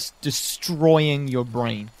is just destroying your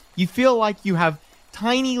brain. You feel like you have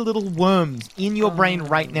tiny little worms in your brain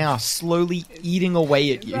right now, slowly eating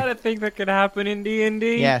away at you. Is that a thing that could happen in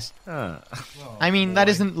D&D? Yes. I mean, that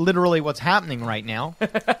isn't literally what's happening right now,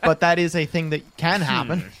 but that is a thing that can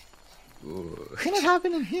happen. Can it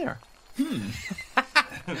happen in here?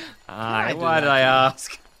 Why did I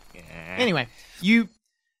ask? Anyway,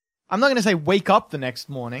 I'm not going to say wake up the next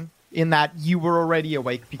morning, in that you were already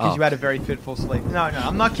awake because you had a very fitful sleep. No,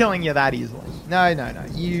 I'm not killing you that easily. No.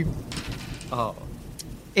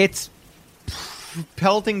 It's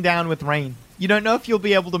pelting down with rain. You don't know if you'll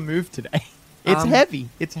be able to move today. It's heavy.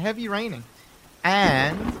 It's heavy raining.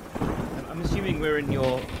 And I'm assuming we're in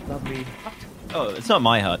your lovely hut. Oh, it's not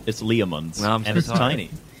my hut. It's Leomund's. No, and it's tiny.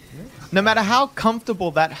 no matter how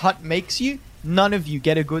comfortable that hut makes you, none of you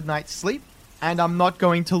get a good night's sleep, and I'm not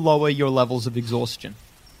going to lower your levels of exhaustion.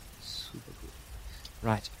 Super good.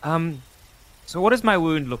 Right. So what is my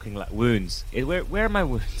wound looking like? Wounds. Where are my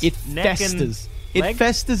wounds? It Neck festers. and It leg?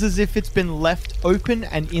 festers as if it's been left open,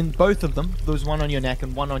 and in both of them, there's one on your neck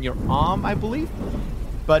and one on your arm, I believe.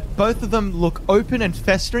 But both of them look open and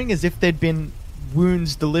festering as if they'd been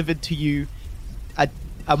wounds delivered to you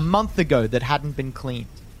a month ago that hadn't been cleaned.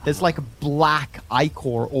 There's like a black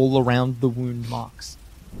ichor all around the wound marks.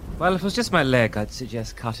 Well, if it was just my leg, I'd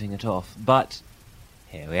suggest cutting it off. But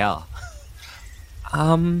Here we are.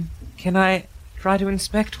 Can I try to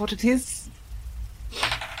inspect what it is?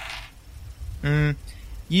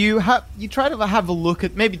 You try to have a look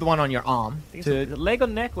at maybe the one on your arm. The leg or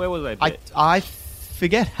neck? Where was I? I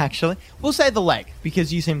forget, actually. We'll say the leg,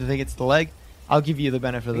 because you seem to think it's the leg. I'll give you the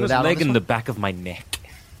benefit of the doubt. The leg on this in one. the back of my neck.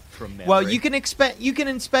 From memory. Well, you can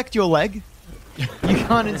inspect your leg. You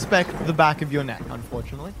can't inspect the back of your neck,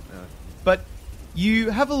 unfortunately. But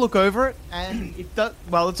you have a look over it, and it does.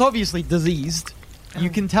 Well, it's obviously diseased. You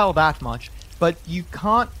can tell that much, but you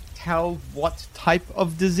can't tell what type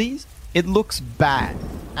of disease. It looks bad,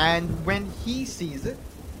 and when he sees it,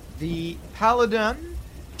 the paladin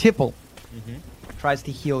Tipple tries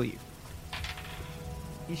to heal you.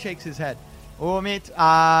 He shakes his head. Oh, mate,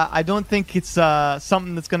 I don't think it's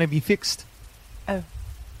something that's going to be fixed. Oh,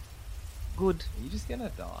 good. Are you just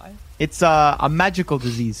gonna die? It's a magical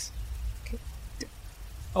disease.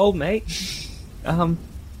 Old mate.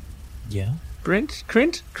 Yeah. Brent?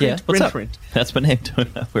 Crint? Yeah. What's up? Crint. That's my name.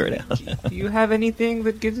 Don't wear it out. Do you have anything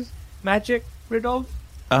that gives magic rid of?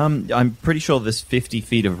 I'm pretty sure this 50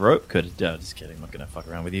 feet of rope could. Just kidding. I'm not gonna fuck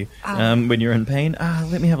around with you. When you're in pain.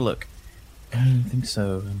 Let me have a look. I don't think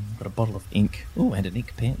so. Got a bottle of ink. Oh, and an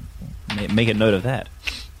ink pen. Make a note of that.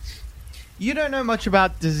 You don't know much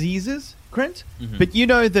about diseases, Crint, but you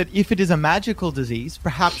know that if it is a magical disease,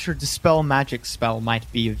 perhaps your Dispel Magic spell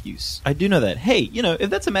might be of use. I do know that. Hey, if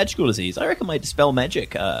that's a magical disease, I reckon my Dispel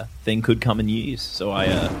Magic thing could come in use. So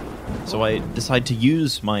I decide to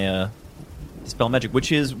use my Dispel Magic,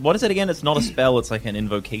 which is, what is it again? It's not a spell, it's like an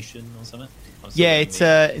invocation or something? Yeah, it's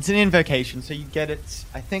an invocation, so you get it,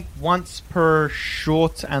 I think, once per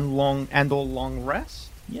short and or long rest.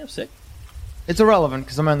 Yeah, sick. It's irrelevant,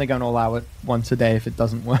 because I'm only going to allow it once a day if it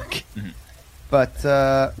doesn't work. But,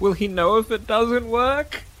 will he know if it doesn't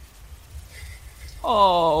work?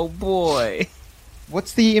 Oh, boy.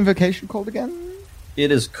 What's the invocation called again?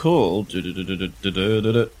 It is called... Maybe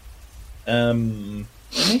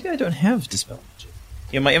I don't have Dispel Magic.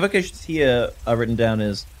 Yeah, my invocations here are written down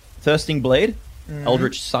as Thirsting Blade,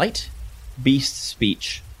 Eldritch Sight, Beast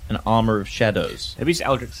Speech, and Armor of Shadows. Maybe it's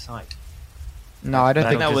Eldritch Sight. No, I don't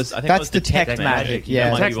think that was. that's that was Detect Magic. Yeah,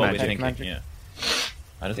 that might Detect be what we're Magic. thinking. Yeah.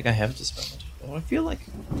 I don't think I have Dispel Magic. Oh, I feel like...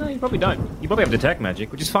 No, you probably don't. You probably have Detect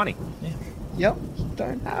Magic, which is funny. Yeah. Yep,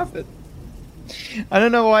 don't have it. I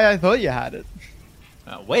don't know why I thought you had it.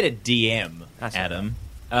 Way to DM, Adam.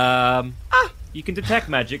 You can detect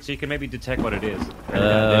magic, so you can maybe detect what it is.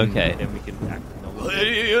 Okay. Then we can act.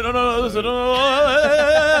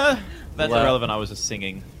 That's irrelevant. I was just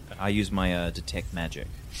singing. I use my Detect Magic.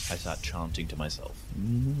 I start chanting to myself.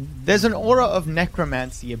 There's an aura of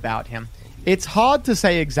necromancy about him. It's hard to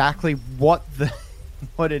say exactly what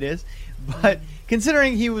it is, but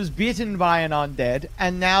considering he was bitten by an undead,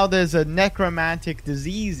 and now there's a necromantic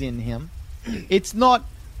disease in him, it's not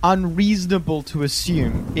unreasonable to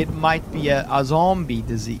assume it might be a zombie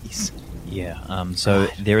disease. Yeah, so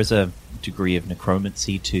there is a degree of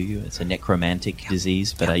necromancy to you. It's a necromantic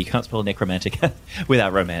disease, but you can't spell necromantic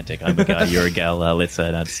without romantic. I'm a guy, you're a gal. Let's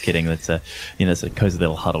no, just kidding. Let's it's a cozy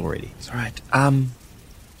little hut already. It's all right.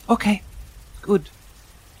 Okay, good.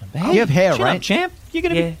 Hey, you have hair, chill right, out, champ? You're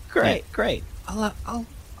gonna be great. Great. I'll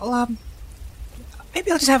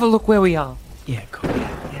maybe I'll just have a look where we are. Yeah, cool.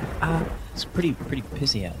 Yeah. It's pretty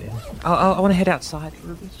pissy out there. I want to head outside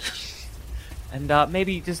for a bit, and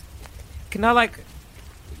maybe just can I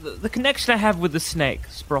the connection I have with the snake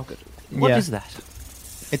Sprocket? What is that?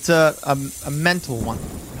 It's a mental one.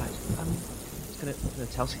 Right. I'm gonna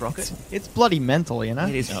tell Sprocket. It's bloody mental, you know.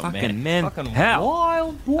 It is fucking Fucking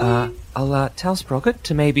wild, boy. I'll tell Sprocket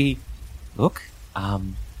to maybe look.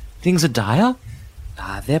 Things are dire.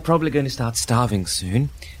 They're probably going to start starving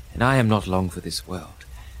soon, and I am not long for this world.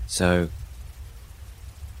 So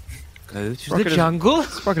go to the jungle.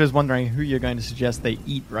 Sprocket is wondering who you're going to suggest they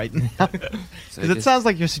eat right now. Because it sounds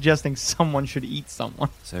like you're suggesting someone should eat someone.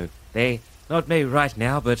 So they, not maybe right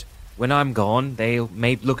now, but when I'm gone, they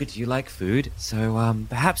may look at you like food. So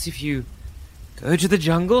perhaps if you go to the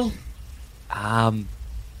jungle, and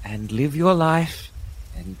live your life,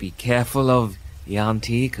 and be careful of the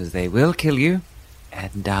auntie, because they will kill you.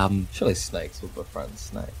 And Surely snakes will befriend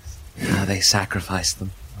snakes. they sacrifice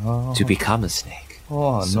them to become a snake.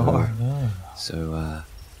 Oh, no. So,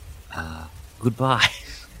 goodbye.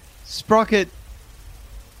 Sprocket,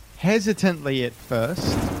 hesitantly at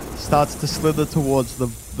first, starts to slither towards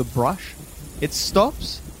the brush. It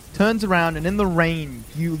stops, turns around, and in the rain,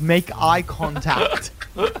 you make eye contact.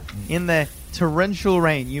 In the torrential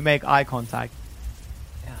rain, you make eye contact.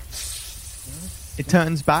 Yeah. It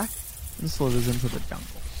turns back and slithers into the jungle.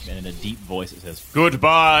 And in a deep voice it says,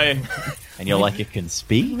 "Goodbye!" And you're like, "It can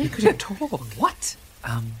speak?" We couldn't talk. What?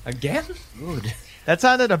 Again? Good. That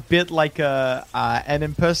sounded a bit like an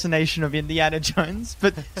impersonation of Indiana Jones,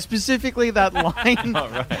 but specifically that line. All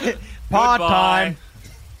right. Part-time.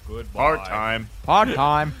 Part-time.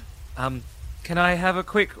 Part-time. Can I have a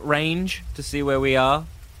quick range to see where we are?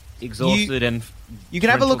 Exhausted and... You can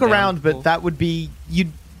have a look torrential around, downpour? but that would be...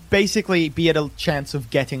 You'd basically be at a chance of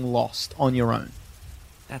getting lost on your own.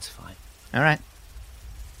 That's fine. All right.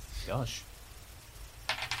 Gosh.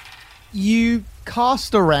 You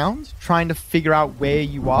cast around, trying to figure out where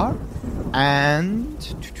you are, and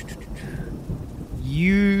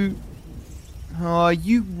you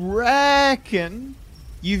reckon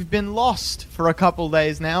you've been lost for a couple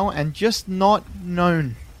days now and just not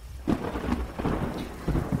known.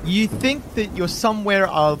 You think that you're somewhere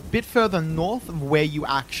a bit further north of where you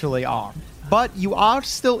actually are, but you are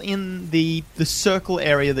still in the circle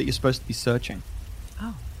area that you're supposed to be searching.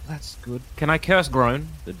 Oh, that's good. Can I curse Groan,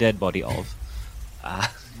 the dead body of?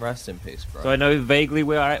 Rest in peace, bro. So I know vaguely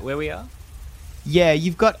where we are? Yeah,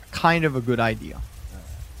 you've got kind of a good idea.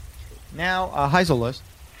 Now, highs or lows?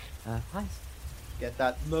 Hi. Get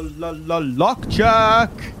that luck check.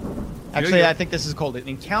 Actually, I think this is called an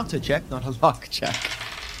encounter check, not a luck check.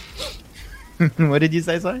 What did you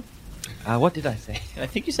say, sorry? What did I say? I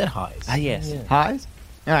think you said highs. Yes. Yeah. Highs?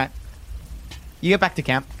 Alright. You get back to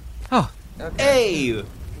camp. Oh, Hey!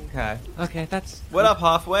 Okay. okay, that's... What up,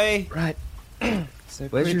 halfway? Right. So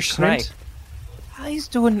Where's Clint- your Clint? He's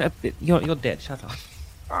doing a bit... You're dead, shut up.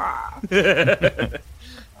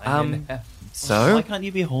 So? Why can't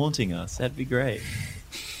you be haunting us? That'd be great.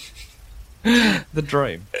 The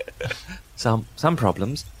dream. Some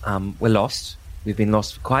problems. We're lost. We've been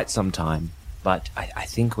lost for quite some time, but I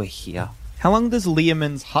think we're here. How long does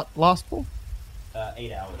Liamon's hut last for?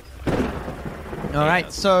 8 hours.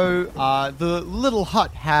 Alright, so the little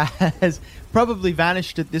hut has probably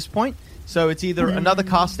vanished at this point, so it's either another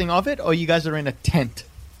casting of it or you guys are in a tent.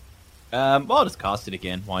 Well, I'll just cast it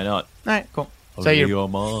again. Why not? Alright, cool. So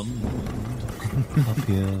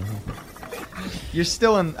you're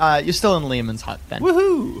still in Liamon's hut then.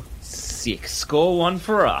 Woohoo! Sick. Score one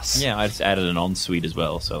for us. Yeah, I just added an ensuite as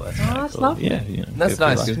well, so that's kinda that's cool. lovely. Yeah, you know, That's go for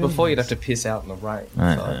nice, that. because before you'd have to piss out in the rain.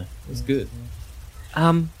 I So know. it's good.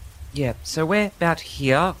 Yeah, so we're about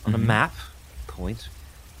here on a map point.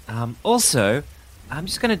 Also, I'm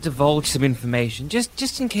just going to divulge some information,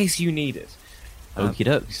 just in case you need it. Okie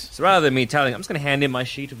dokes. So rather than me telling, I'm just going to hand in my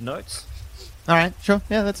sheet of notes. Alright, sure.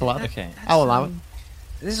 Yeah, that's allowed. Okay. I'll allow it.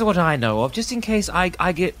 This is what I know of, just in case I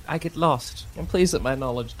get lost. I'm pleased that my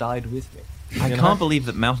knowledge died with me. I can't believe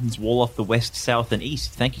that mountains wall off the west, south, and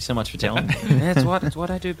east. Thank you so much for telling me. That's what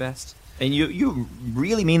I do best. And you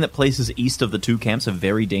really mean that places east of the two camps are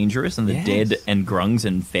very dangerous and the Yes. dead and grungs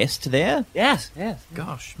infest there? Yes.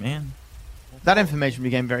 Gosh, man. That information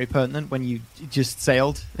became very pertinent when you just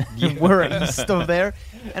sailed. You were east of there,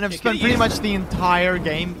 and have spent pretty much the entire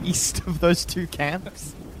game east of those two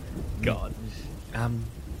camps. God.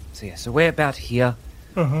 So we're about here.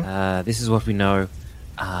 This is what we know.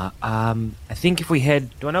 I think if we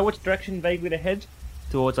head, do I know which direction vaguely to head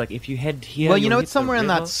towards? Like if you head here, Well, you know, you'll it's hit the somewhere in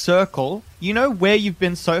that river. circle. You know where you've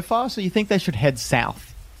been so far, so you think they should head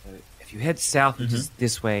south. So if you head south, which is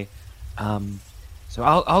this way, so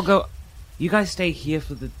I'll go. You guys stay here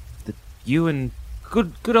for the you and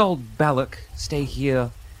good old Balak stay here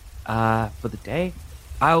for the day.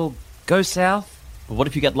 I'll go south. But what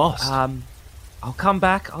if you get lost? I'll come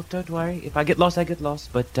back. Don't worry. If I get lost, I get lost.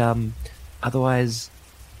 But otherwise,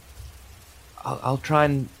 I'll try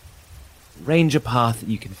and range a path that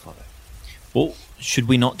you can follow. Well, should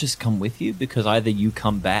we not just come with you? Because either you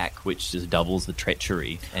come back, which just doubles the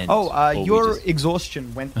treachery. And or we your just-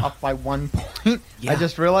 exhaustion went up by 1 point. Yeah. I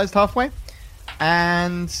just realized halfway.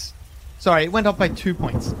 And... Sorry, it went up by 2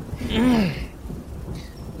 points.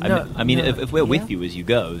 I mean, if we're with you as you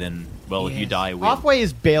go, then, well, if you Yes. die, we Halfway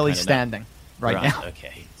is barely I don't know. standing right now.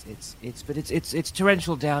 Okay. It's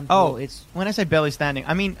torrential downpour. Oh, when I say barely standing,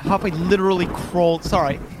 I mean halfway literally crawled.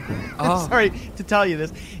 Sorry. Oh. Sorry to tell you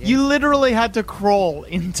this. You literally had to crawl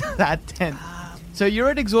into that tent. So you're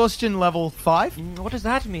at exhaustion level 5. What does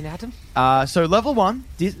that mean, Adam? So level 1,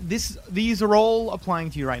 these are all applying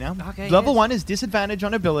to you right now. Okay, Level yes. 1 is disadvantage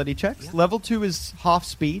on ability checks. Yep. Level 2 is half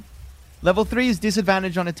speed. Level 3 is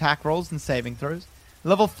disadvantage on attack rolls and saving throws.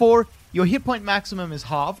 Level 4, your hit point maximum is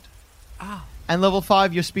halved. Ah. And level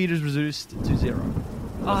 5, your speed is reduced to 0.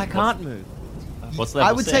 Oh, I can't move. What's level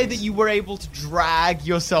I would say 6? that you were able to drag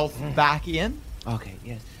yourself back in, Okay,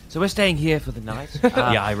 yes. So we're staying here for the night.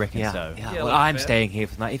 Yeah, I reckon yeah, so. Yeah, Yeah, well, that's I'm fair. staying here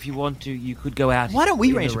for the night. If you want to, you could go out. Why don't we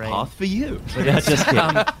in the arrange a rain. path for you? Just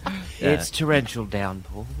kidding. It's torrential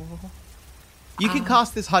downpour. You can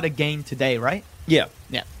cast this hut again today, right? Yeah,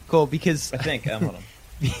 Yeah. Cool, because I think. Hold on.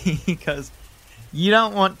 because you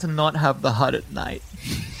don't want to not have the hut at night.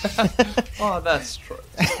 Oh, that's true.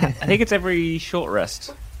 I think it's every short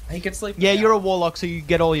rest. He can sleep. Yeah, now. you're a warlock, so you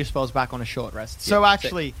get all your spells back on a short rest. So Yeah,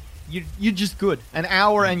 actually, you're just good. An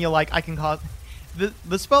hour, and you're like, I can cast.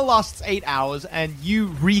 The spell lasts 8 hours, and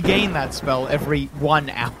you regain that spell every 1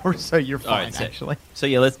 hour, so you're All fine. right, so- Actually, So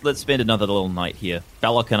yeah, let's spend another little night here.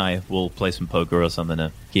 Balok and I will play some poker or something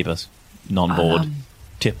to keep us non-bored.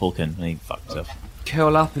 Tipple can fuck himself.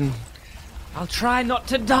 Curl up and I'll try not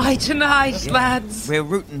to die tonight, lads. We're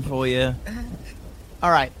rooting for you.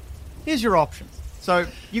 all right. Here's your options. So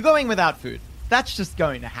you're going without food. That's just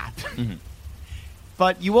going to happen.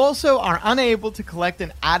 But you also are unable to collect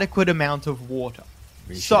an adequate amount of water.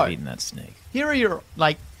 Really should So have eaten that snake. here are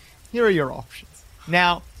your options.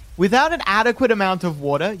 Now, without an adequate amount of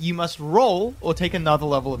water, you must roll or take another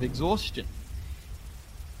level of exhaustion.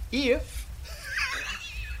 If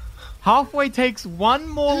halfway takes one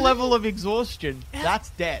more level of exhaustion, that's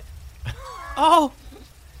dead. Oh,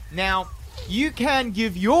 Now, you can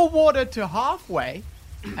give your water to halfway,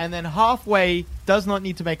 and then halfway does not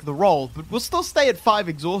need to make the roll, but we'll still stay at 5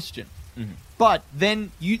 exhaustion. But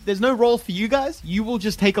then there's no roll for you guys. You will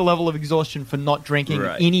just take a level of exhaustion for not drinking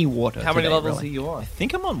Right. any water. How many today, levels really. are you on? I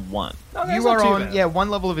think I'm on 1. No, that's You not are too on, bad. 1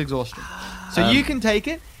 level of exhaustion. So you can take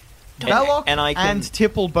it. Belloc and I can- and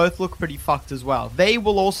Tipple both look pretty fucked as well. They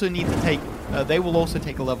will also need to take. They will also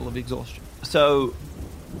take a level of exhaustion. So,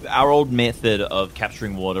 our old method of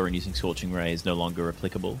capturing water and using scorching ray is no longer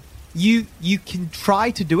applicable. You can try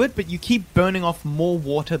to do it, but you keep burning off more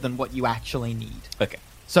water than what you actually need. Okay.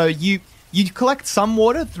 So you collect some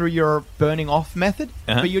water through your burning off method,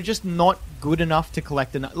 Uh-huh. but you're just not good enough to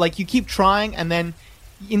collect enough. Like you keep trying, and then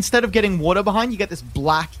instead of getting water behind, you get this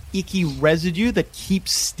black icky residue that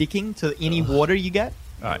keeps sticking to any water you get.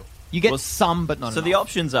 All right. You get Well, some, but not So enough. the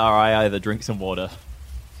options are I either drink some water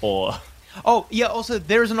or... Oh, yeah, also,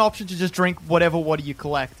 there is an option to just drink whatever water you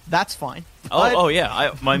collect. That's fine. But- Oh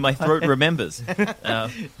yeah, my throat remembers.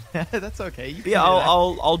 That's okay. You can Yeah, do that.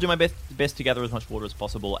 I'll do my best to gather as much water as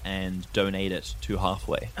possible and donate it to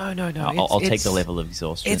halfway. no. I'll take the level of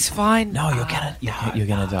exhaustion. It's fine. No, you're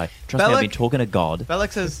gonna die. Trust me, I've been Belloc- talking to God.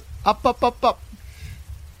 Belloc says, up, up, up, up.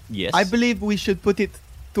 Yes. I believe we should put it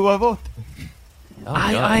to a vote. Oh,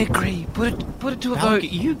 I God. agree. Put it to a Balok, vote.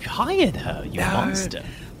 you hired her, you No. monster.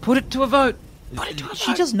 Put it to a vote.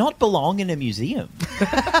 She does not belong in a museum.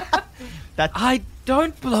 I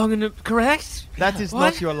don't belong in it, correct? That is What?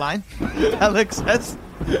 not your line. Belloc says.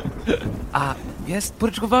 Yes, put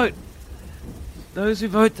it to a vote. Those who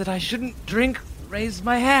vote that I shouldn't drink, raise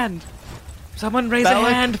my hand. Someone raise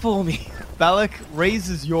Balak- a hand for me. Balak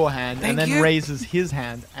raises your hand Thank and then you. raises his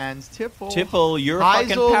hand, and Tipple. Tipple, you're a Highs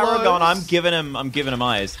fucking or paragon. lows? I'm giving him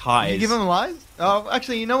eyes. Highs. You give him eyes? Oh,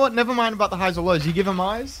 actually, you know what? Never mind about the highs or lows. You give him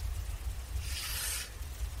eyes.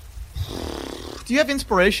 Do you have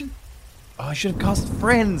inspiration? Oh, I should have cast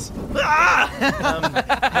friends.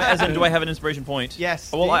 As in, do I have an inspiration point?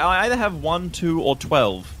 Yes. Well, I either have 1, 2, or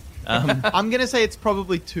 12. I'm gonna say it's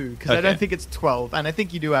probably 2 because I Okay. don't think it's 12, and I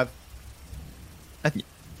think you do have.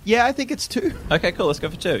 Yeah, I think it's 2. Okay, cool. Let's go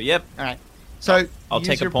for 2. Yep. All right. So I'll use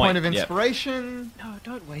take a your point, of yep. inspiration. No,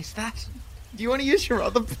 don't waste that. Do you want to use your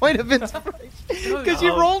other point of inspiration? Because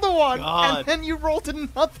you Oh, rolled a 1, God. and then you rolled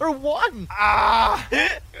another 1.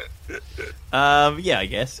 Yeah, I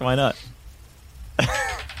guess. Why not?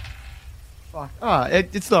 Fuck.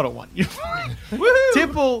 It's not a 1. You're fine.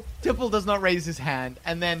 Tipple does not raise his hand,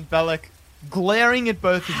 and then Belloc, glaring at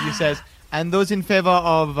both of you, says, "And those in favor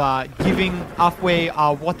of giving halfway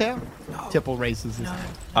water?" Tipple raises his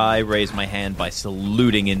hand. I raise my hand by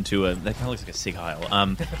saluting into a... That kind of looks like a sig heil.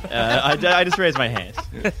 I just raise my hand.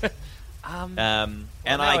 And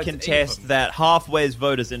now I it's contest even. that halfway's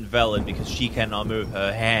vote is invalid because she cannot move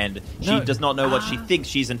her hand. She No. does not know what she thinks.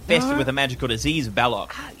 She's infested No. with a magical disease,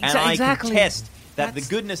 Balok. And I exactly. contest that the That's-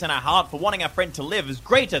 goodness in her heart for wanting our friend to live is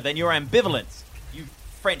greater than your ambivalence. You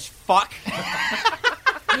French fuck.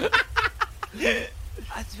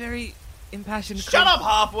 That's very impassioned. Shut up,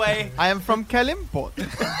 halfway. I am from Kalimport.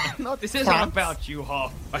 Not This isn't France. about you,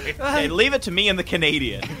 halfway. Okay, leave it to me and the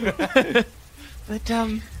Canadian. But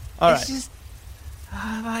All it's right. just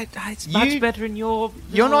it's much You- better in your.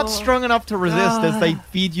 You're not strong enough to resist as they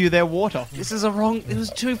feed you their water. This is a wrong. It was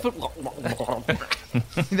 2 foot.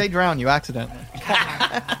 They drown you accidentally.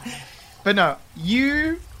 But no,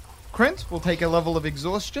 you Krint will take a level of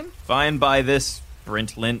exhaustion. Fine by this,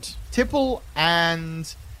 Brintlint. Tipple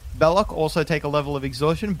and Belloc also take a level of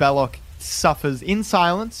exhaustion. Belloc suffers in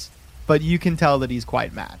silence, but you can tell that he's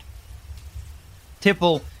quite mad.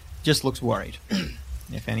 Tipple just looks worried,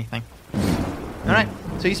 if anything. Alright,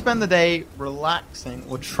 so you spend the day relaxing,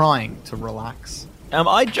 or trying to relax.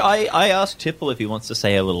 I asked Tipple if he wants to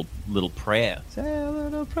say a little prayer. Say a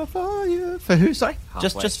little prayer for you. For who, sorry?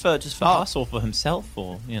 Just for us, or for himself,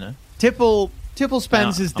 or, you know. Tipple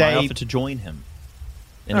spends his day... I offer to join him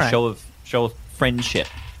in a show of friendship.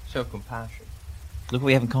 Show of compassion. Look what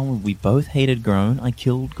we have in common. We both hated Groan. I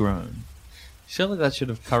killed Groan. Surely that should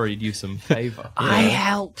have curried you some favour. I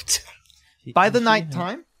helped. By the night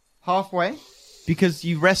time, halfway, because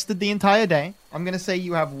you rested the entire day, I'm going to say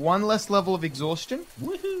you have one less level of exhaustion.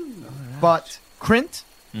 Woohoo! But, Krint,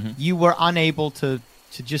 you were unable to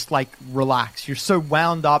just, like, relax. You're so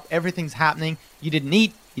wound up. Everything's happening. You didn't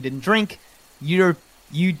eat. You didn't drink. You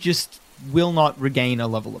just will not regain a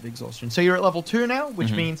level of exhaustion. So you're at level 2 now,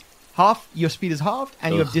 which means your speed is halved,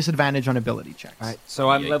 and you have disadvantage on ability checks. Right, so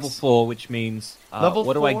I'm level 4, which means Level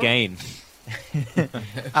what do I 4? gain?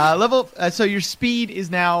 So your speed is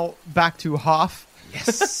now back to half.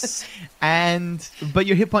 Yes. But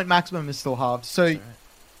your hit point maximum is still halved. So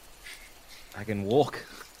I can walk.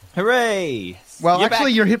 Hooray! well, You're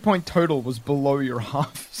actually, back. your hit point total was below your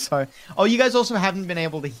half. So you guys also haven't been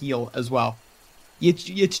able to heal as well.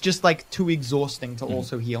 It's just like too exhausting to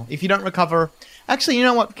also heal. If you don't recover, actually, you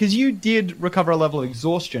know what? Because you did recover a level of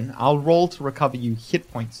exhaustion, I'll roll to recover you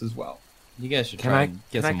hit points as well. You guys should Can try I- and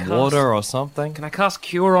get can I some cast- water or something. Can I cast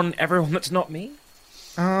Cure on everyone that's not me?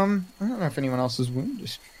 I don't know if anyone else is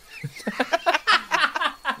wounded.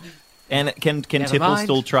 And can Never Tipple mind.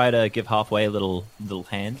 still try to give halfway a little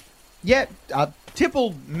hand? Yeah,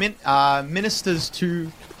 Tipple ministers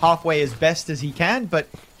to halfway as best as he can, but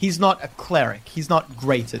he's not a cleric. He's not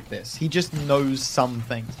great at this. He just knows some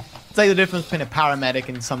things. It's like the difference between a paramedic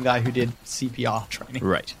and some guy who did CPR training.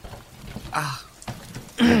 Right.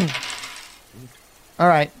 All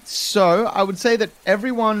right, so I would say that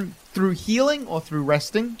everyone, through healing or through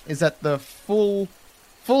resting, is at the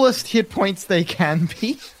fullest hit points they can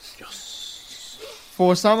be. Yes.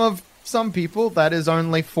 For some people, that is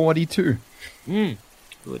only 42. Good.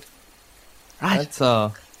 Right.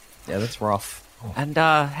 That's rough. And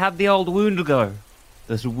how'd the old wound go?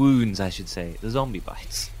 The wounds, I should say. The zombie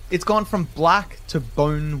bites. It's gone from black to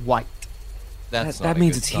bone white. That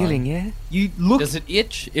means it's healing, yeah? You look. Does it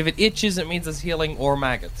itch? If it itches, it means it's healing or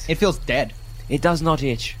maggots. It feels dead. It does not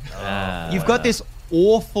itch. You've got this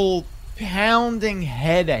awful pounding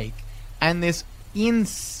headache and this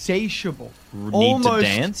insatiable, Need to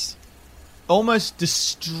dance? almost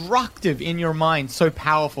destructive in your mind, so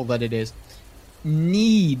powerful that it is,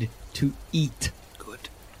 need to eat. Good.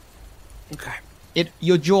 Okay.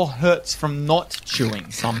 Your jaw hurts from not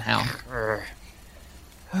chewing somehow.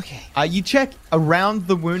 Okay. You check around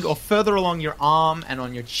the wound or further along your arm and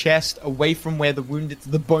on your chest, away from where the wound is,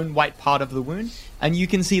 the bone white part of the wound, and you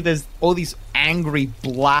can see there's all these angry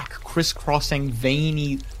black crisscrossing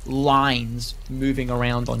veiny lines moving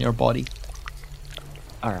around on your body.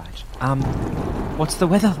 All right. What's the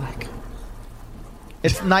weather like?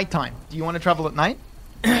 It's nighttime. Do you want to travel at night?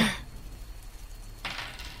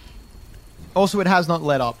 Also, it has not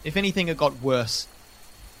let up. If anything, it got worse.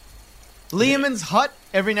 Liamon's hut,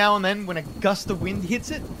 every now and then, when a gust of wind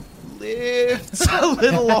hits it, lifts a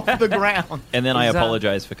little off the ground. And then I Is that-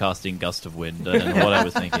 apologize for casting Gust of Wind. I don't know what I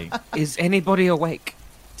was thinking. Is anybody awake?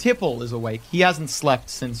 Tipple is awake. He hasn't slept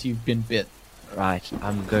since you've been bit. Right.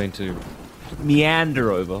 I'm going to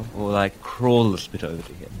meander over, or like crawl a little bit over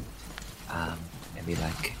to him. And be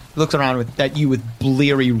like, He looks around at you with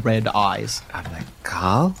bleary red eyes. I'm like,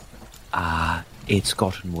 Carl? It's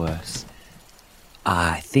gotten worse.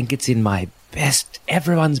 I think it's in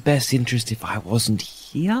everyone's best interest if I wasn't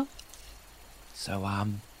here. So,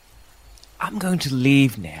 I'm going to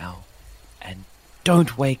leave now. And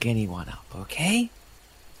don't wake anyone up, okay?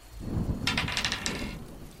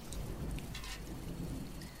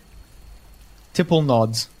 Tipple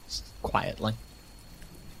nods quietly.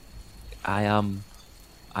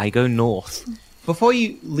 I go north. Before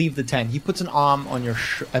you leave the tent, he puts an arm on your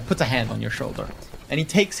puts a hand on your shoulder, and he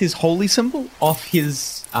takes his holy symbol off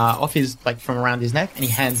his like from around his neck, and he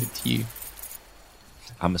hands it to you.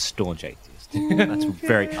 I'm a staunch atheist. That's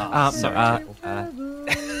very.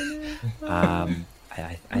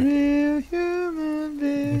 Real human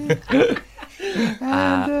being.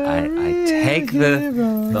 I take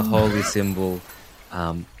the holy symbol,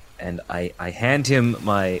 and I hand him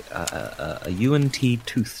my a UNT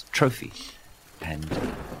tooth trophy, and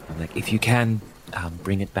I'm like, if you can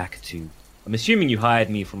bring it back to... I'm assuming you hired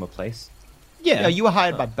me from a place. Yeah, you were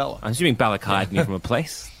hired by Bella. I'm assuming Balak hired me from a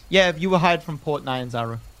place. Yeah, you were hired from Port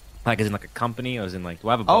Nyanzaru. Like, as in like a company, or as in like, do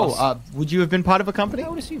I have a boss? Would you have been part of a company? I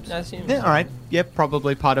would assume so. Yeah, all right. Yeah,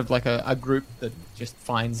 probably part of like a group that just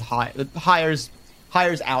hires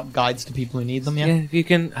out guides to people who need them. Yeah. Yeah, if you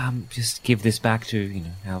can just give this back to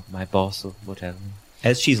my boss or whatever.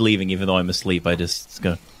 As she's leaving, even though I'm asleep, I just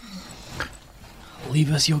go,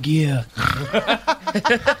 leave us your gear.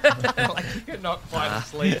 Like you're not quite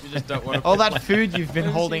asleep, you just don't want to. All that food you've been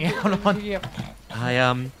holding out on.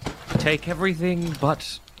 I take everything,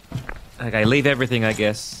 but I leave everything, I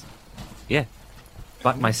guess. Yeah,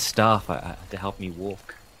 but my staff to help me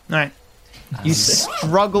walk. All right. You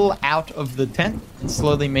struggle out of the tent and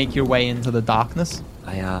slowly make your way into the darkness.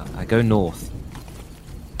 I go north.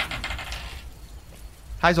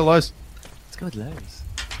 Highs or lows? Let's go with lows.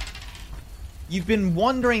 You've been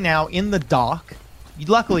wandering now in the dark.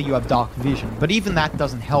 Luckily, you have dark vision, but even that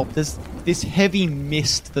doesn't help. There's this heavy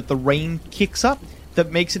mist that the rain kicks up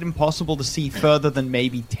that makes it impossible to see further than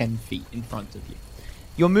maybe 10 feet in front of you.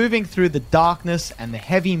 You're moving through the darkness and the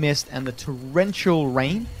heavy mist and the torrential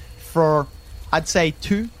rain for, I'd say,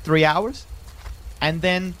 2-3 hours. And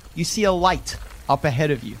then you see a light up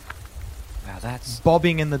ahead of you. Wow, that's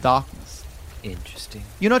bobbing in the darkness. Interesting.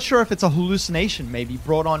 You're not sure if it's a hallucination maybe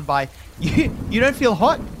brought on by... You don't feel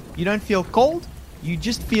hot. You don't feel cold. You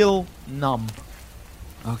just feel numb.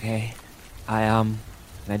 Okay. Can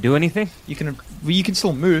I do anything? You can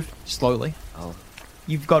still move slowly. Oh.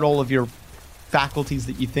 You've got all of your faculties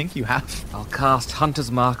that you think you have. I'll cast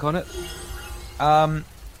Hunter's Mark on it.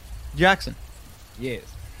 Jackson. Yes.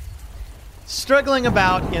 Struggling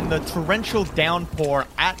about in the torrential downpour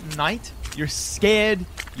at night. You're scared.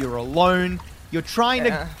 You're alone. You're trying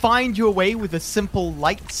to find your way with a simple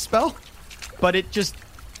light spell, but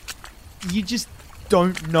you just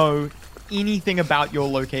don't know anything about your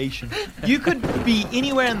location. You could be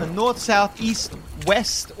anywhere in the north, south, east,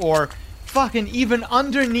 west, or fucking even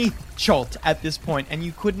underneath Cholt at this point, and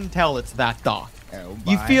you couldn't tell it's that dark. Oh,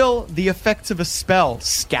 you feel the effects of a spell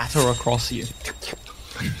scatter across you.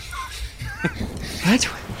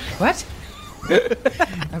 What?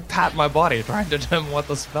 I pat my body trying to determine what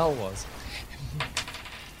the spell was.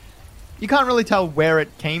 You can't really tell where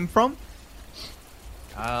it came from.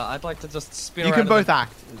 I'd like to just spin You around. can both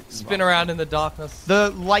act. Spin around in the darkness.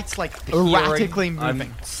 The light's like erratically moving.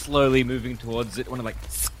 I'm slowly moving towards it. Want to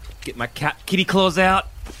get my kitty claws out.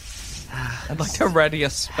 I'd like to ready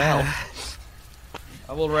a spell.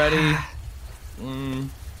 I will ready.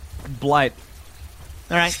 Blight.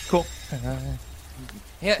 All right, cool.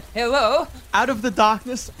 Hello. Out of the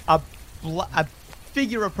darkness, a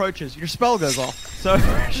figure approaches. Your spell goes off. So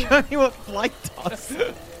show me what Blight does.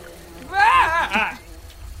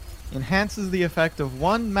 Enhances the effect of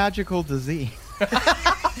one magical disease. No.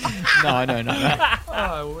 Oh,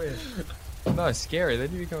 I wish. No, scary.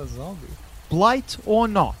 Then you become a zombie. Blight or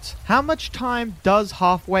not, how much time does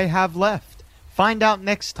Halfway have left? Find out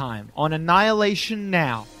next time on Annihilation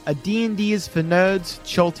Now, a D&D is for Nerds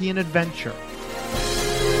Choltian adventure.